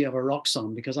rough idea of a rock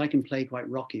song because I can play quite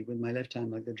rocky with my left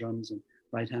hand like the drums and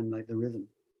right hand like the rhythm.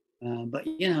 But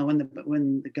you know,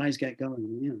 when the guys get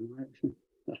going, you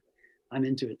know, I'm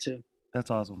into it too.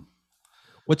 That's awesome.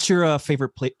 What's your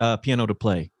favorite piano to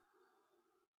play?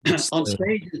 On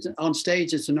stage, it's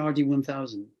an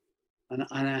RD1000, and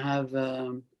I have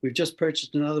we've just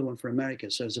purchased another one for America,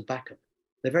 so it's a backup.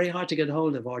 They're very hard to get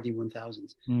hold of,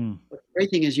 RD1000s. But the great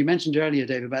thing is, you mentioned earlier,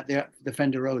 Dave, about the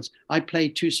Fender Rhodes. I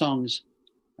played 3 songs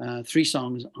on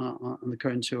the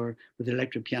current tour with the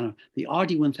electric piano. The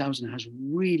RD1000 has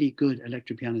really good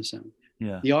electric piano sound.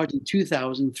 Yeah. The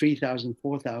RD2000, 3000,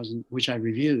 4000, which I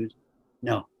reviewed,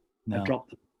 no. I dropped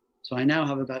them. So I now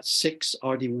have about 6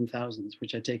 RD1000s,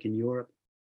 which I take in Europe.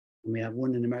 And we have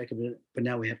one in America, but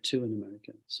now we have 2 in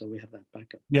America. So we have that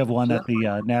backup. You have one at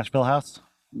the Nashville house?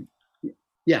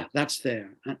 Yeah, that's there.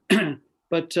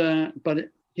 But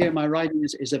here my writing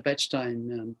is a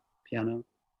Bechstein piano,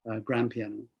 grand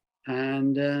piano.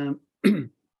 And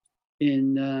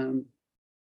in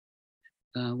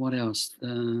what else?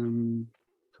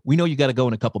 We know you got to go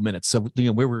in a couple minutes, so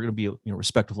we're going to be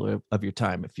respectful of your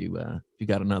time. If you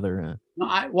got another.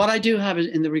 What I do have is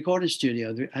in the recording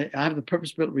studio. I have the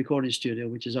purpose-built recording studio,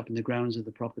 which is up in the grounds of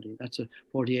the property. That's a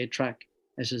 48-track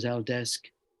SSL desk,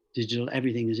 digital.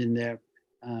 Everything is in there,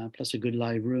 plus a good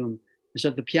live room. So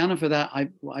the piano for that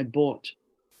I bought.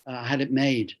 I had it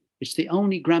made. It's the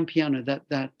only grand piano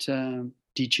that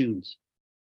detunes,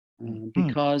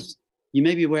 because. You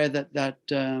may be aware that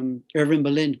Irving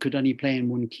Berlin could only play in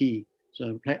one key.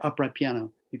 So play upright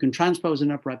piano. You can transpose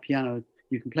an upright piano.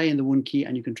 You can play in the one key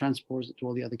and you can transpose it to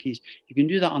all the other keys. You can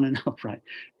do that on an upright,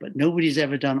 but nobody's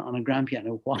ever done it on a grand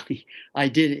piano. Why I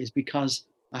did it is because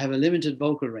I have a limited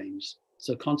vocal range.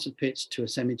 So concert pitch to a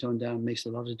semitone down makes a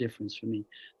lot of difference for me.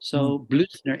 So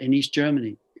Bluthner in East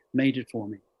Germany made it for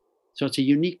me. So it's a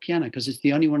unique piano because it's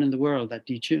the only one in the world that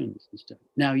detunes and stuff.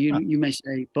 Now you may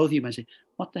say, both of you may say,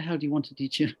 what the hell do you want to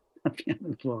detune a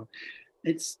piano for?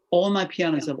 It's all my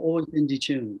pianos have always been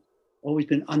detuned, always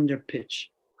been under pitch,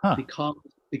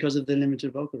 because of the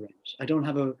limited vocal range. I don't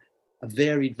have a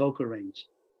varied vocal range.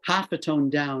 Half a tone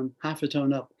down, half a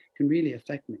tone up can really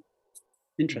affect me.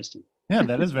 Interesting. Yeah,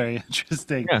 that is very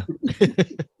interesting. Yeah.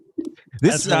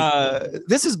 This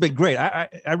has been great.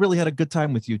 I really had a good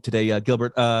time with you today,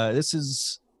 Gilbert. This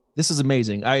is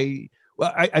amazing. I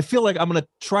feel like I'm gonna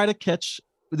try to catch.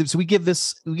 So we give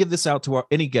this out to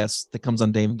any guest that comes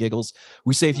on Dave Giggles.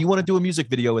 We say, if you want to do a music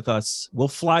video with us, we'll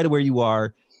fly to where you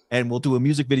are and we'll do a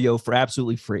music video for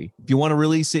absolutely free. If you want to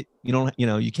release it, you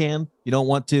can. You don't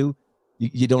want to,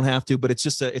 you don't have to. But it's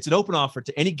just it's an open offer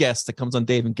to any guest that comes on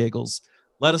Dave and Giggles.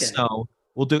 Let us know.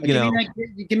 We'll do.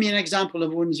 Give me an example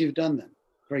of ones you've done then.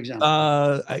 For example.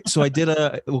 So I did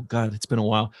oh God, it's been a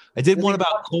while. I did one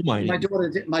about coal mining.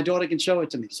 My daughter can show it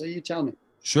to me. So you tell me.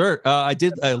 Sure. I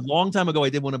did a long time ago. I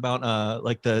did one about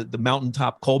like the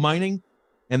mountaintop coal mining,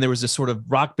 and there was this sort of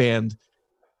rock band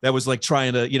that was like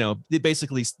trying to,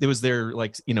 it was their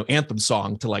like, anthem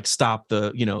song to like stop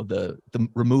the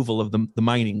removal of the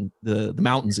mining, the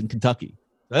mountains in Kentucky.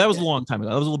 That was a long time ago.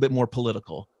 That was a little bit more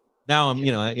political. Now I'm,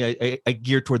 I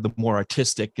gear toward the more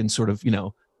artistic and sort of,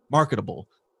 marketable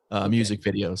music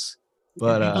videos.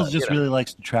 But Giggles just really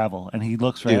likes to travel, and he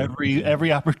looks for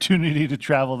every opportunity to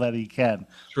travel that he can.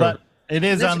 True. But it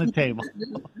is on the table.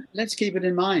 Let's keep it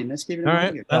in mind. All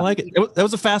right, I like it. That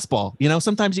was a fastball.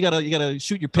 Sometimes you gotta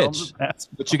shoot your pitch.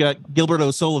 But you got Gilbert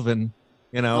O'Sullivan,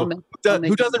 who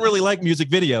doesn't really like music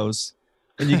videos,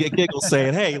 and you get Giggles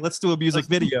saying, "Hey, let's do a music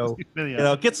video."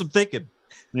 Get some thinking.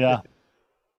 Yeah,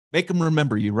 make them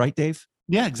remember you, right, Dave?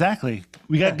 Yeah, exactly.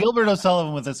 We got Gilbert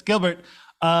O'Sullivan with us. Gilbert,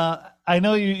 I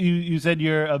know you said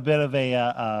you're a bit of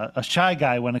a shy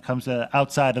guy when it comes to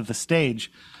outside of the stage.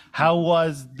 How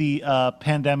was the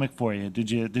pandemic for you? Did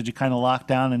you kind of lock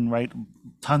down and write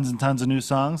tons and tons of new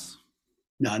songs?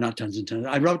 No, not tons and tons.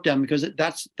 I wrote them because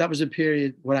that was a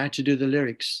period where I had to do the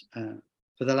lyrics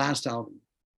for the last album.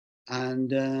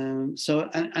 And so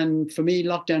for me,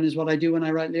 lockdown is what I do when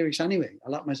I write lyrics anyway. I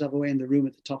lock myself away in the room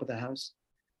at the top of the house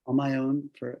on my own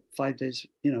for 5 days,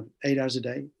 8 hours a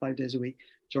day, 5 days a week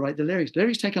to write the lyrics.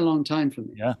 Lyrics take a long time for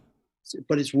me. Yeah.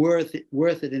 But it's worth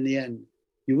it in the end.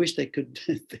 You wish they could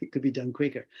be done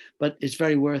quicker, but it's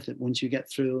very worth it once you get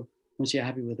through, once you're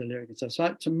happy with the lyric and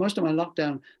stuff. So most of my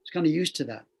lockdown, I was kind of used to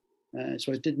that.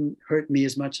 So it didn't hurt me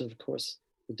as much as, of course,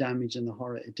 the damage and the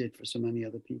horror it did for so many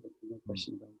other people. No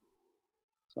question about it.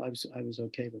 So I was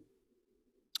okay with it.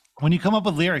 When you come up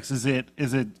with lyrics, is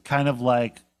it kind of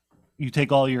like you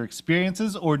take all your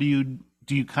experiences, or do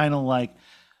you kind of like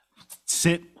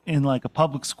sit in like a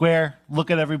public square, look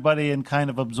at everybody and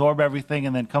kind of absorb everything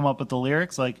and then come up with the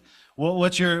lyrics? Like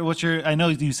what's your, I know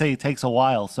you say it takes a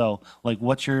while. So like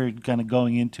what's your kind of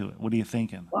going into it? What are you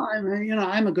thinking? Well, I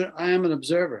am an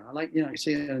observer. I like, I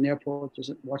see at an airport,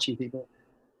 just watching people,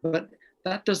 but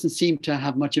that doesn't seem to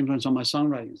have much influence on my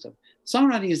songwriting and stuff.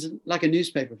 Songwriting is like a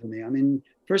newspaper for me. I mean,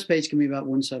 first page can be about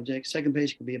one subject, second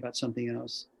page can be about something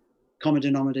else. Common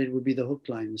denominator would be the hook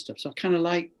line and stuff. So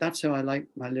that's how I like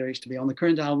my lyrics to be. On the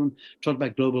current album, I talked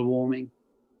about global warming.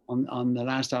 On the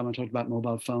last album, I talked about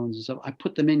mobile phones and stuff. I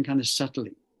put them in kind of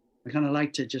subtly. I kind of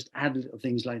like to just add little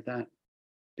things like that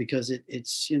because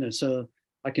it's, so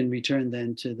I can return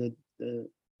then to the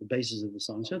basis of the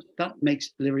song. So that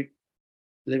makes lyric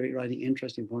writing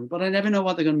interesting for me. But I never know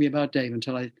what they're going to be about, Dave,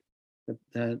 until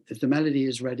if the melody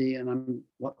is ready, and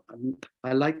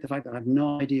I like the fact that I have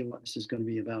no idea what this is going to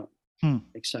be about.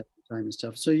 Exciting time and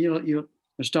stuff. So you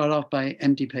start off by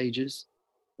empty pages,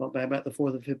 but by about the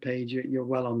fourth or fifth page, you're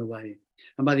well on the way.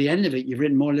 And by the end of it, you've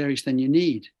written more lyrics than you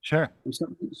need. Sure. And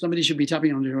somebody should be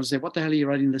tapping on the door and say, "What the hell are you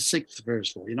writing the sixth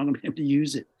verse for? You're not going to be able to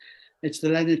use it." It's the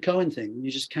Leonard Cohen thing.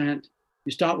 You just can't.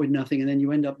 You start with nothing, and then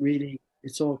you end up really.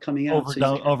 It's all coming out.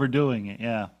 Overdoing it,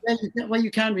 yeah. Well,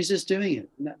 you can't resist doing it.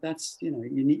 That's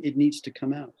it needs to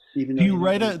come out. Even do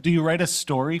you write a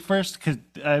story first? Because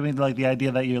I mean, like the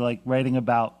idea that you're like writing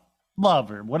about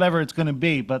love or whatever it's going to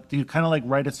be, but do you kind of like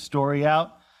write a story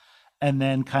out and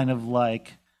then kind of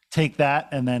like take that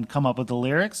and then come up with the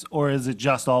lyrics, or is it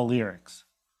just all lyrics?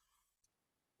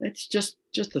 It's just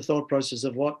the thought process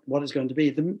of what it's going to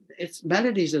be. It's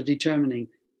melodies are determining.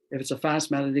 If it's a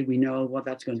fast melody, we know what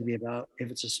that's going to be about. If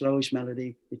it's a slowish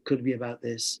melody, it could be about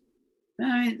this.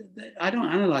 I don't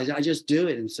analyze it. I just do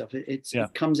it and stuff. It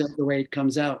comes out the way it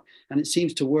comes out, and it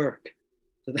seems to work.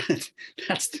 So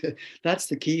that's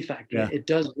the key factor. Yeah. It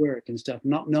does work and stuff.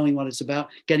 Not knowing what it's about,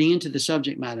 getting into the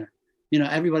subject matter.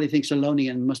 Everybody thinks Lonely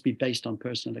and must be based on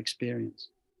personal experience,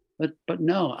 but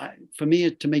no. For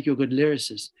me, to make you a good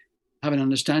lyricist, have an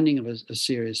understanding of a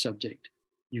serious subject.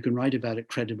 You can write about it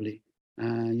credibly.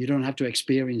 You don't have to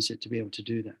experience it to be able to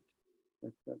do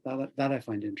that. That I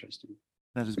find interesting.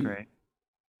 That is great.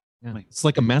 Yeah. It's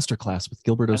like a masterclass with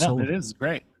Gilbert O'Sullivan. It is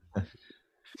great.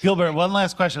 Gilbert, one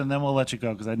last question, and then we'll let you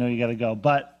go because I know you got to go.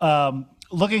 But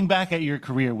looking back at your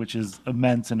career, which is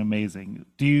immense and amazing,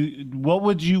 what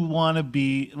would you want to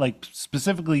be, like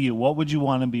specifically you, what would you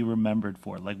want to be remembered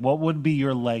for? Like what would be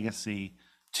your legacy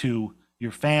to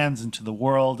your fans and to the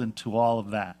world and to all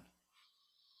of that?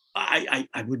 I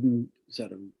wouldn't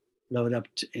sort of load up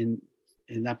in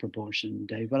that proportion,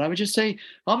 Dave. But I would just say,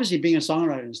 obviously, being a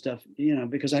songwriter and stuff,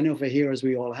 because I know for heroes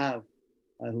we all have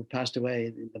who passed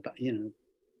away,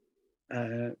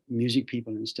 music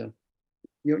people and stuff.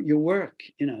 Your work,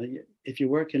 if your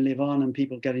work can live on and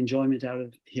people get enjoyment out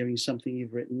of hearing something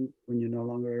you've written when you're no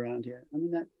longer around here, I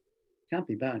mean, that can't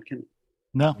be bad, can it?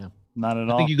 No, not at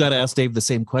all. I think you got to ask Dave the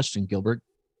same question, Gilbert.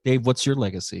 Dave, what's your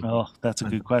legacy? Oh, that's a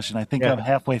good question. I think I'm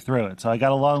halfway through it, so I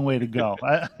got a long way to go.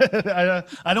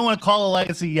 I don't want to call a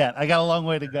legacy yet. I got a long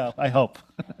way to go, I hope.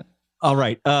 All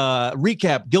right.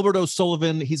 Recap. Gilbert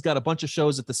O'Sullivan, he's got a bunch of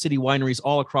shows at the city wineries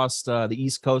all across the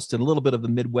East Coast and a little bit of the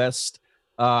Midwest.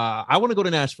 I want to go to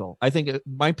Nashville. I think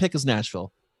my pick is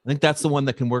Nashville. I think that's the one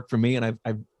that can work for me, and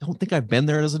I don't think I've been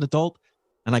there as an adult,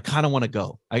 and I kind of want to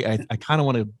go. I kind of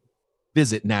want to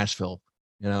visit Nashville,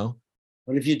 Well,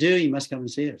 if you do, you must come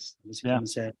and see us.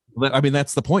 But I mean,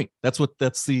 that's the point. That's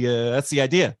the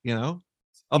idea. I'm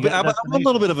a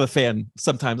little bit of a fan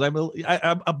sometimes. I'm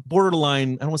a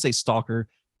borderline. I don't want to say stalker,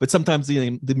 but sometimes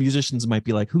the musicians might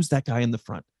be like, "Who's that guy in the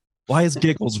front? Why is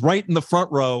Giggles right in the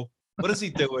front row? What is he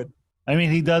doing?" I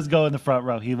mean, he does go in the front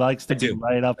row. He likes to be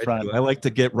right up front. I like to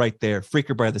get right there.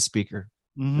 Freaker by the speaker.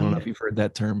 Mm-hmm. I don't know if you've heard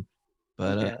that term,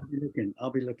 but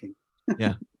I'll be looking.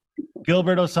 Yeah.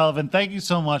 Gilbert O'Sullivan, thank you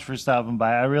so much for stopping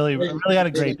by. I really had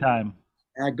a great time.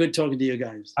 Good talking to you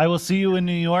guys. I will see you in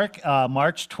New York,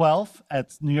 March 12th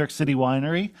at New York City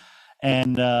Winery,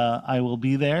 and I will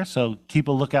be there. So keep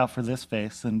a lookout for this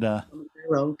face. And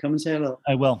Hello, come and say hello.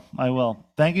 I will.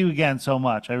 Thank you again so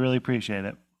much. I really appreciate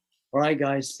it. All right,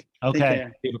 guys. Okay.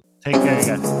 Take care, you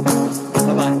guys.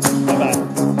 Bye-bye.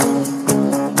 Bye-bye.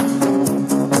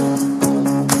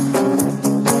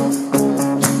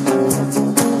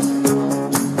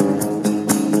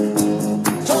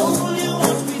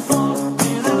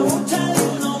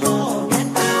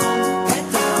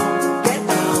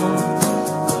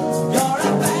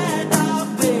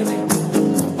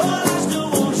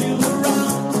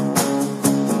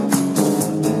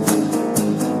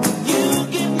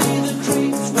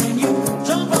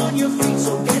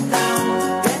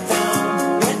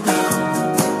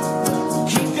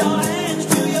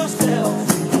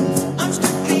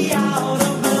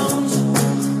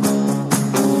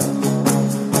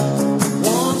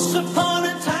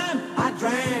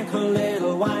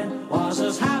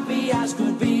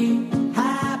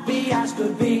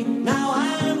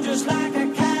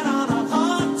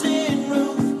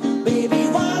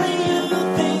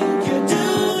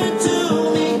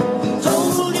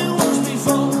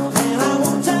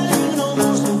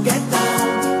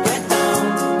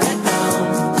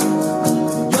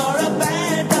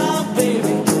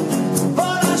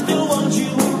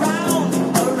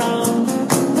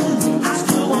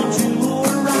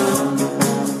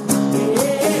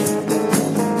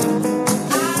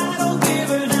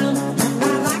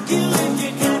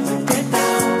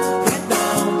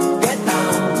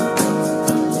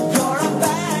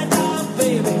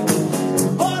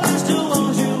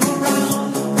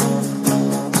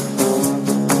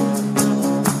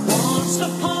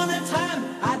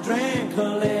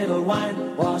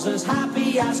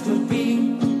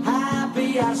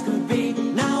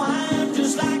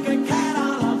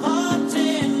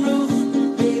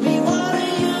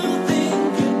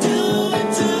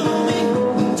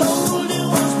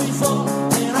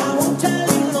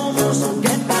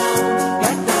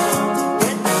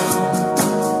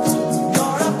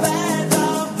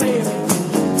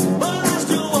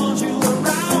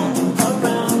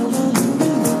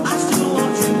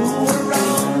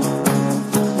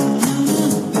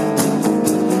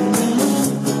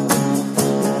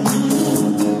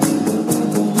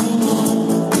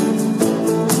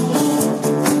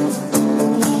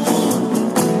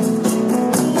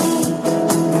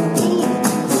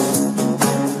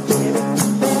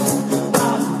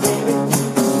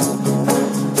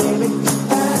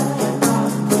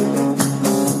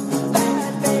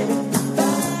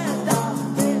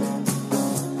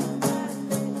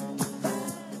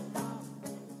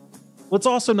 Well, it's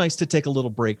also nice to take a little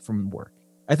break from work.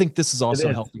 I think this is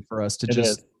also healthy for us to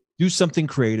just do something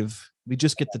creative. We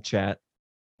just get to chat.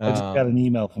 I just got an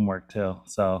email from work too,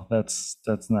 so that's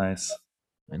nice.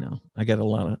 I know. I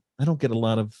don't get a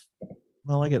lot of.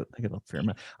 Well, I get a fair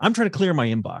amount. I'm trying to clear my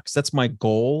inbox. That's my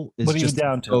goal. Is what are you just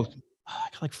down to? I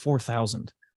got like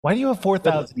 4,000. Why do you have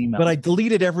 4,000 emails? But I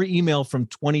deleted every email from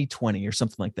 2020 or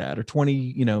something like that, or 20.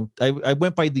 You know, I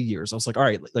went by the years. I was like, all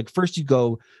right, like first you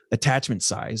go attachment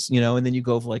size, you know, and then you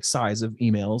go for like size of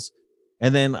emails,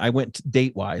 and then I went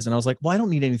date wise, and I was like, well, I don't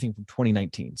need anything from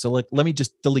 2019, so like let me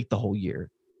just delete the whole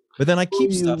year. But then I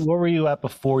keep stuff. Where were you at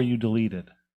before you deleted?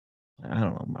 I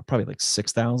don't know, probably like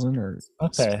 6,000 or.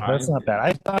 Okay, that's not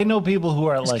bad. I know people who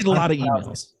are just like get a lot of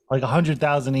emails, like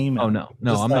 100,000 emails. Oh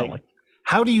no, I'm not like.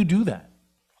 How do you do that?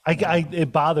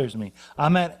 It bothers me.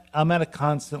 I'm at a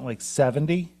constant like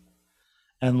 70,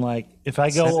 and like if I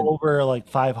go 70. over like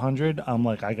 500, I'm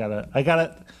like I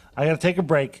gotta take a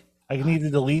break. I need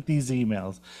to delete these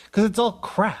emails because it's all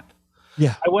crap.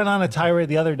 Yeah, I went on a tirade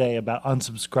the other day about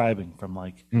unsubscribing from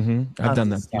like. I've done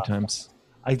that a few times.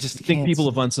 I just think people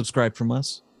have unsubscribed from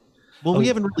us. Well, we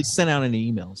haven't really sent out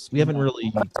any emails. We haven't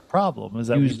really. That's the problem is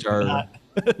that used our.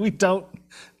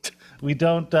 We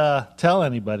don't tell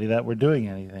anybody that we're doing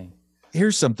anything.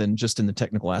 Here's something just in the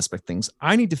technical aspect things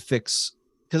I need to fix,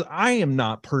 because I am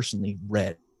not personally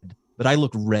red, but I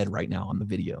look red right now on the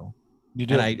video. You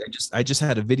do. And I just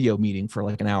had a video meeting for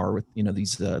like an hour with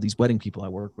these wedding people I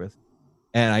work with,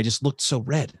 and I just looked so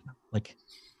red. Like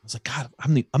I was like, God,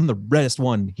 I'm the reddest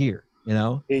one here. You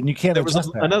know, and you can't. There was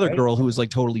another girl who was like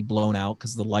totally blown out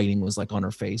because the lighting was like on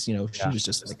her face. You know, she was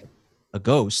just like a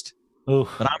ghost.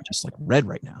 Oof. But I'm just like red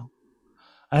right now.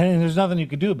 I mean, there's nothing you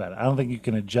can do about it. I don't think you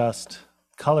can adjust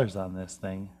colors on this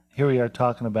thing. Here we are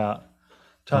talking about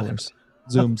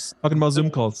Zooms, talking about Zoom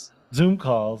calls. Zoom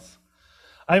calls.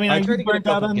 I mean, I try to get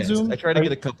a out on guests. Zoom. I try to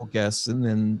get a couple guests, and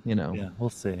then Yeah, we'll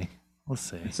see. We'll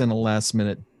see. It's in a last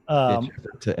minute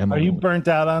to Emma. Are you burnt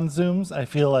out on Zooms? I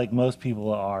feel like most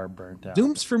people are burnt out.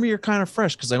 Zooms for me are kind of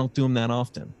fresh because I don't do them that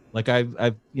often. Like I've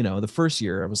the first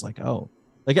year I was like, oh,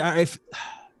 like I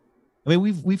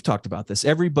mean, we've talked about this.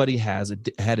 Everybody had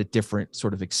a different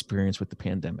sort of experience with the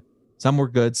pandemic. Some were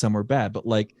good, some were bad. But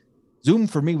like Zoom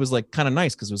for me was like kind of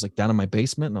nice because it was like down in my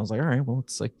basement, and I was like, all right, well,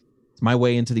 it's my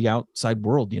way into the outside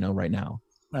world, right now.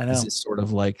 I know. It's sort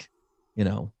of like,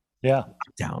 yeah,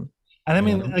 down. And I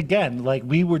mean, again, like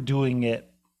we weren't doing it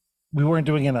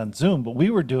on Zoom, but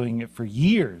we were doing it for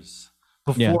years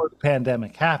before the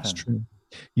pandemic happened. That's true.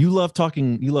 You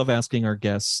love asking our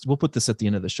guests. We'll put this at the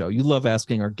end of the show. You love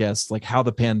asking our guests like how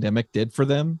the pandemic did for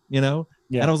them, Yeah.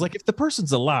 And I was like, if the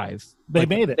person's alive, they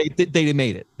made it. They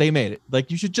made it. They made it.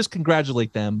 Like you should just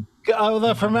congratulate them.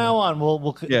 From now on,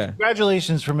 we'll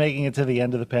congratulations for making it to the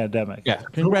end of the pandemic. Yeah.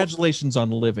 Congratulations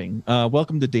on living.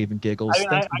 Welcome to Dave and Giggles.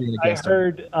 Thanks for being a guest. I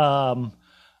heard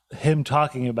him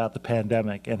talking about the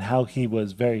pandemic and how he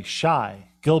was very shy.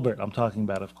 Gilbert, I'm talking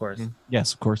about, of course.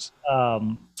 Yes, of course.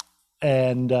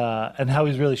 And how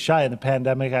he's really shy, and the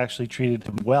pandemic actually treated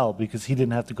him well because he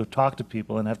didn't have to go talk to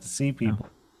people and have to see people.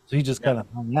 So he just kind of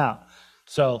hung out.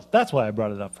 So that's why I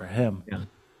brought it up for him. Yeah.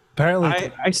 Apparently,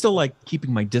 I still like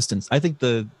keeping my distance.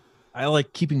 I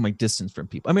like keeping my distance from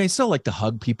people. I mean, I still like to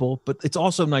hug people, but it's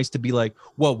also nice to be like,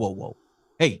 whoa.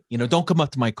 Hey, don't come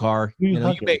up to my car.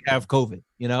 You may have COVID,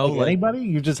 like anybody?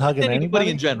 You're just hugging anybody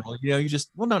in general. You just,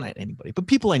 well, no, not anybody, but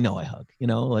people I know I hug,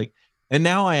 and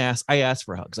now I ask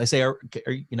for hugs. I say, are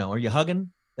you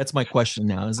hugging? That's my question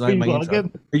now. Is my intro.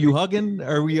 Are you hugging?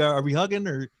 Are we hugging?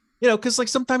 Or, because like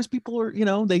sometimes people are,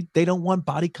 they don't want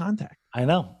body contact. I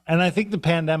know. And I think the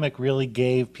pandemic really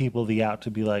gave people the out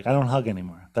to be like, I don't hug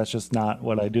anymore. That's just not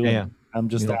what I do. Yeah. I'm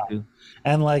just out.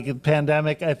 And like the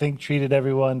pandemic, I think treated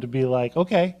everyone to be like,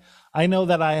 okay, I know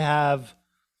that I have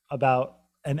about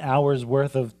an hour's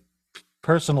worth of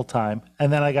personal time.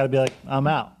 And then I got to be like, I'm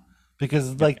out.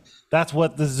 Because like, that's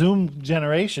what the Zoom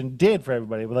generation did for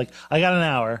everybody. But like, I got an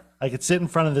hour, I could sit in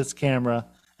front of this camera,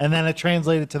 and then it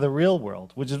translated to the real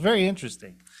world, which is very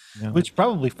interesting, which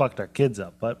probably fucked our kids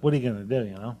up. But what are you going to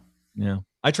do, Yeah.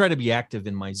 I try to be active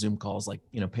in my Zoom calls, like,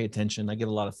 pay attention. I give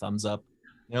a lot of thumbs up,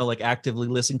 like actively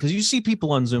listen. Because you see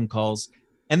people on Zoom calls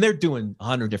and they're doing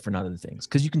 100 different other things.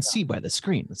 Because you can see by the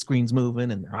screen's moving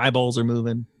and their eyeballs are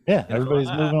moving. Yeah, everybody's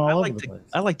moving all over the place.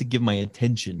 I like to give my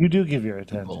attention. You do give your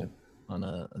attention. On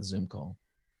a Zoom call.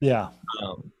 Yeah.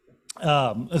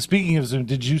 Speaking of Zoom,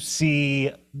 did you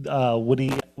see Woody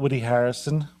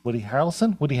Harrelson?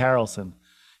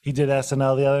 He did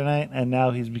SNL the other night, and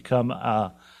now he's become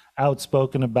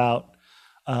outspoken about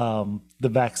the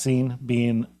vaccine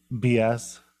being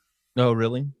BS. Oh,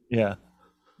 really? Yeah.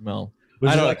 Well,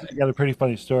 I got a pretty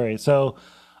funny story. So,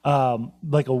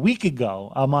 like a week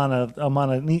ago, I'm on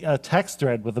a text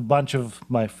thread with a bunch of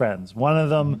my friends. One of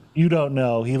them you don't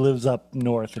know. He lives up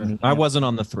north. Sure. I wasn't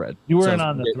on the thread. You weren't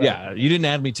on the thread. Yeah, you didn't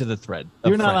add me to the thread.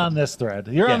 You're not on this thread.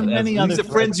 You're on many other. These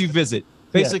are friends you visit.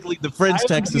 Basically, the friends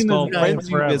text is called friends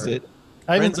you visit.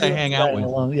 Friends I hang out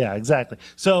with. Yeah, exactly.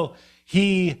 So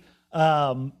he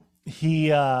for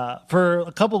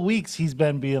a couple of weeks he's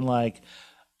been being like,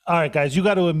 all right, guys, you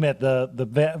got to admit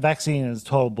the vaccine is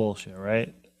total bullshit,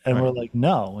 right? And we're like,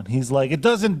 no. And he's like, it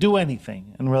doesn't do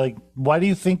anything. And we're like, why do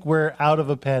you think we're out of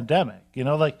a pandemic?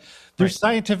 Like there's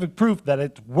scientific proof that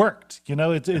it worked.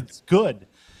 It's good.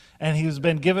 And he's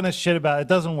been giving us shit about it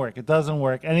doesn't work. It doesn't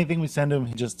work. Anything we send him,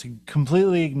 he just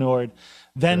completely ignored.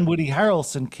 Then Woody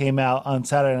Harrelson came out on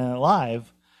Saturday Night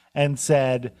Live and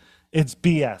said, it's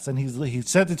BS. And he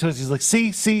sent it to us. He's like,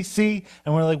 see.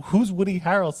 And we're like, who's Woody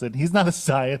Harrelson? He's not a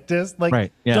scientist.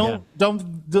 Like,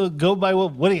 don't go by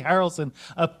what Woody Harrelson,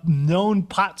 a known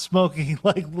pot smoking,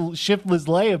 like shiftless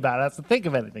layabout, has to think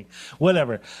of anything.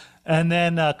 Whatever. And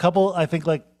then I think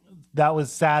like that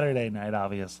was Saturday night,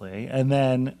 obviously. And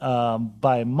then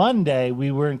by Monday,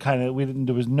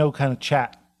 there was no kind of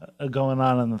chat going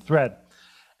on the thread.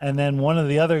 And then one of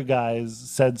the other guys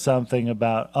said something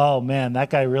about, oh man, that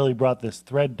guy really brought this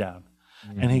thread down.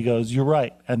 And he goes, you're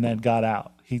right. And then got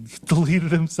out. He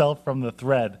deleted himself from the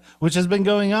thread, which has been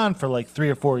going on for like 3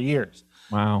 or 4 years.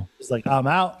 Wow. It's like, I'm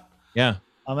out. Yeah.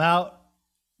 I'm out.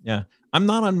 Yeah. I'm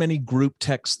not on many group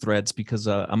text threads because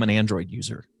I'm an Android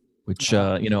user, which,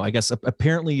 I guess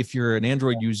apparently if you're an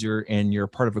Android user and you're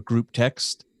part of a group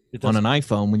text on an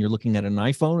iPhone, when you're looking at an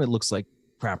iPhone, it looks like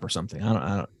crap or something.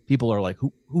 I don't. People are like,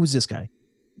 who is this guy?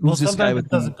 Who's this guy? It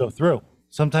doesn't go through.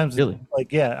 Sometimes, really,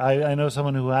 like, I know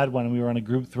someone who had one, and we were on a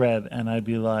group thread, and I'd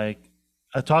be like,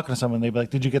 talking to someone, they'd be like,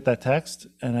 "Did you get that text?"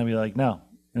 And I'd be like, "No."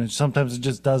 And sometimes it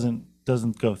just doesn't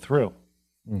go through.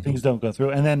 Things don't go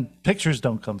through, and then pictures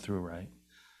don't come through right.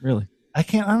 Really? I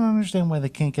don't understand why they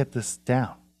can't get this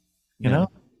down. You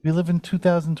know, we live in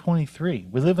 2023.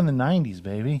 We live in the 90s,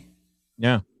 baby.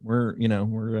 Yeah, we're in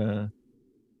our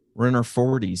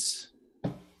 40s.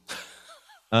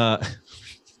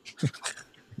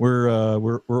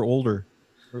 We're older.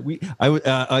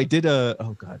 I did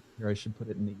oh god, here I should put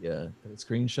it in the did I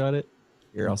screenshot it?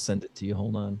 Here, I'll send it to you.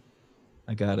 Hold on.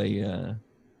 I got a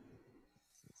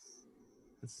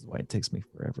this is why it takes me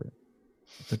forever.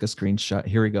 I took a screenshot.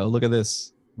 Here we go. Look at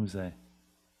this. Who's that?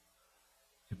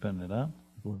 You putting it up?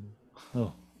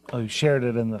 Oh, you shared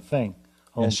it in the thing.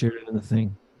 Yeah, I shared it in the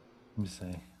thing. Let me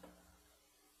see.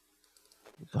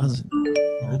 Buzzing.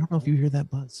 I don't know if you hear that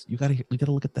buzz. You gotta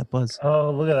look at that buzz.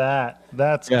 Oh, look at that.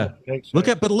 That's a good picture.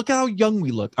 Look at how young we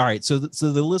look. All right, so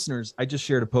the listeners, I just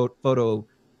shared a photo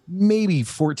maybe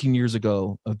 14 years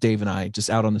ago of Dave and I just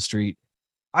out on the street.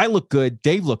 I look good.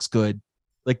 Dave looks good.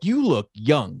 Like, you look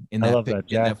young in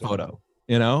that photo.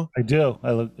 You know, I do.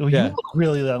 You look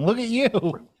really young. Look at you.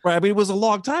 Right. I mean, it was a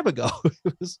long time ago.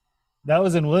 That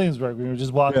was in Williamsburg. We were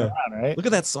just walking around, right? Look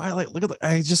at that. So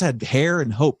I just had hair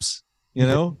and hopes. You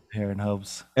know, hair and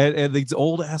hopes, and these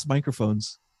old ass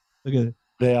microphones. Look at it.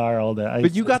 They are old.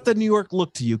 But you got the New York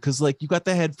look to you, because like you got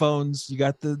the headphones, you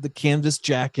got the canvas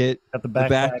jacket, got the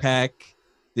backpack,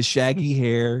 the shaggy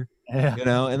hair. Yeah. You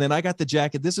know, and then I got the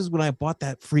jacket. This is when I bought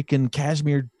that freaking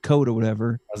cashmere coat or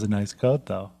whatever. That was a nice coat,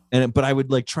 though. But I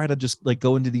would like try to just like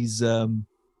go into these. Oh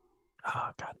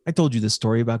God, I told you this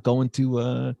story about going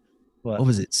to what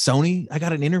was it? Sony. I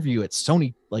got an interview at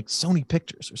Sony, like Sony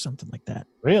Pictures or something like that.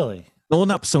 Really? Well,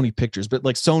 not Sony Pictures, but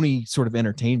like Sony sort of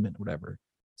entertainment, whatever.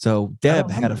 So Deb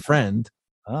had a friend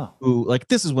who, like,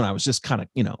 this is when I was just kind of,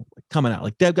 coming out.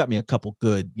 Like, Deb got me a couple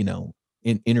good,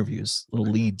 in interviews,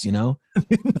 little leads,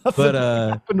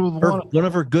 but one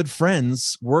of her good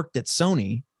friends worked at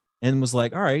Sony and was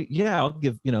like, all right, yeah,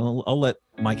 I'll let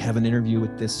Mike have an interview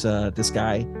with this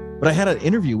guy. But I had an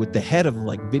interview with the head of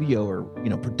like video or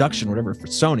production, whatever, for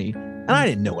Sony, and I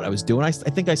didn't know what I was doing. I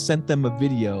think I sent them a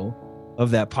video of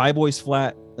that Pie Boys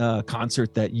Flat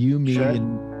concert that me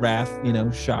and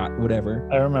Raph, shot, whatever.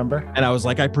 I remember. And I was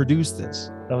like, I produced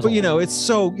this. But it's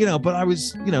so, but I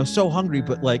was, so hungry.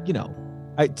 But like,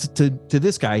 to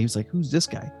this guy, he was like, who's this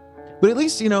guy? But at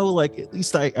least,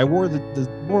 I wore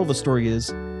the moral of the story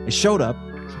is I showed up,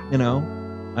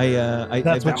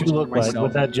 that's what you look like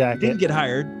with that jacket. I didn't get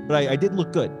hired, but I did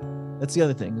look good. That's the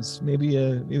other thing, is maybe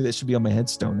that should be on my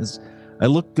headstone, is I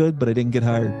look good, but I didn't get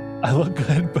hired. I look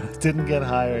good, but didn't get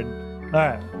hired. All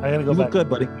right, I gotta go back. You look good,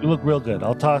 buddy. You look real good.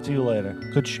 I'll talk to you later.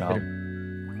 Good show. Later.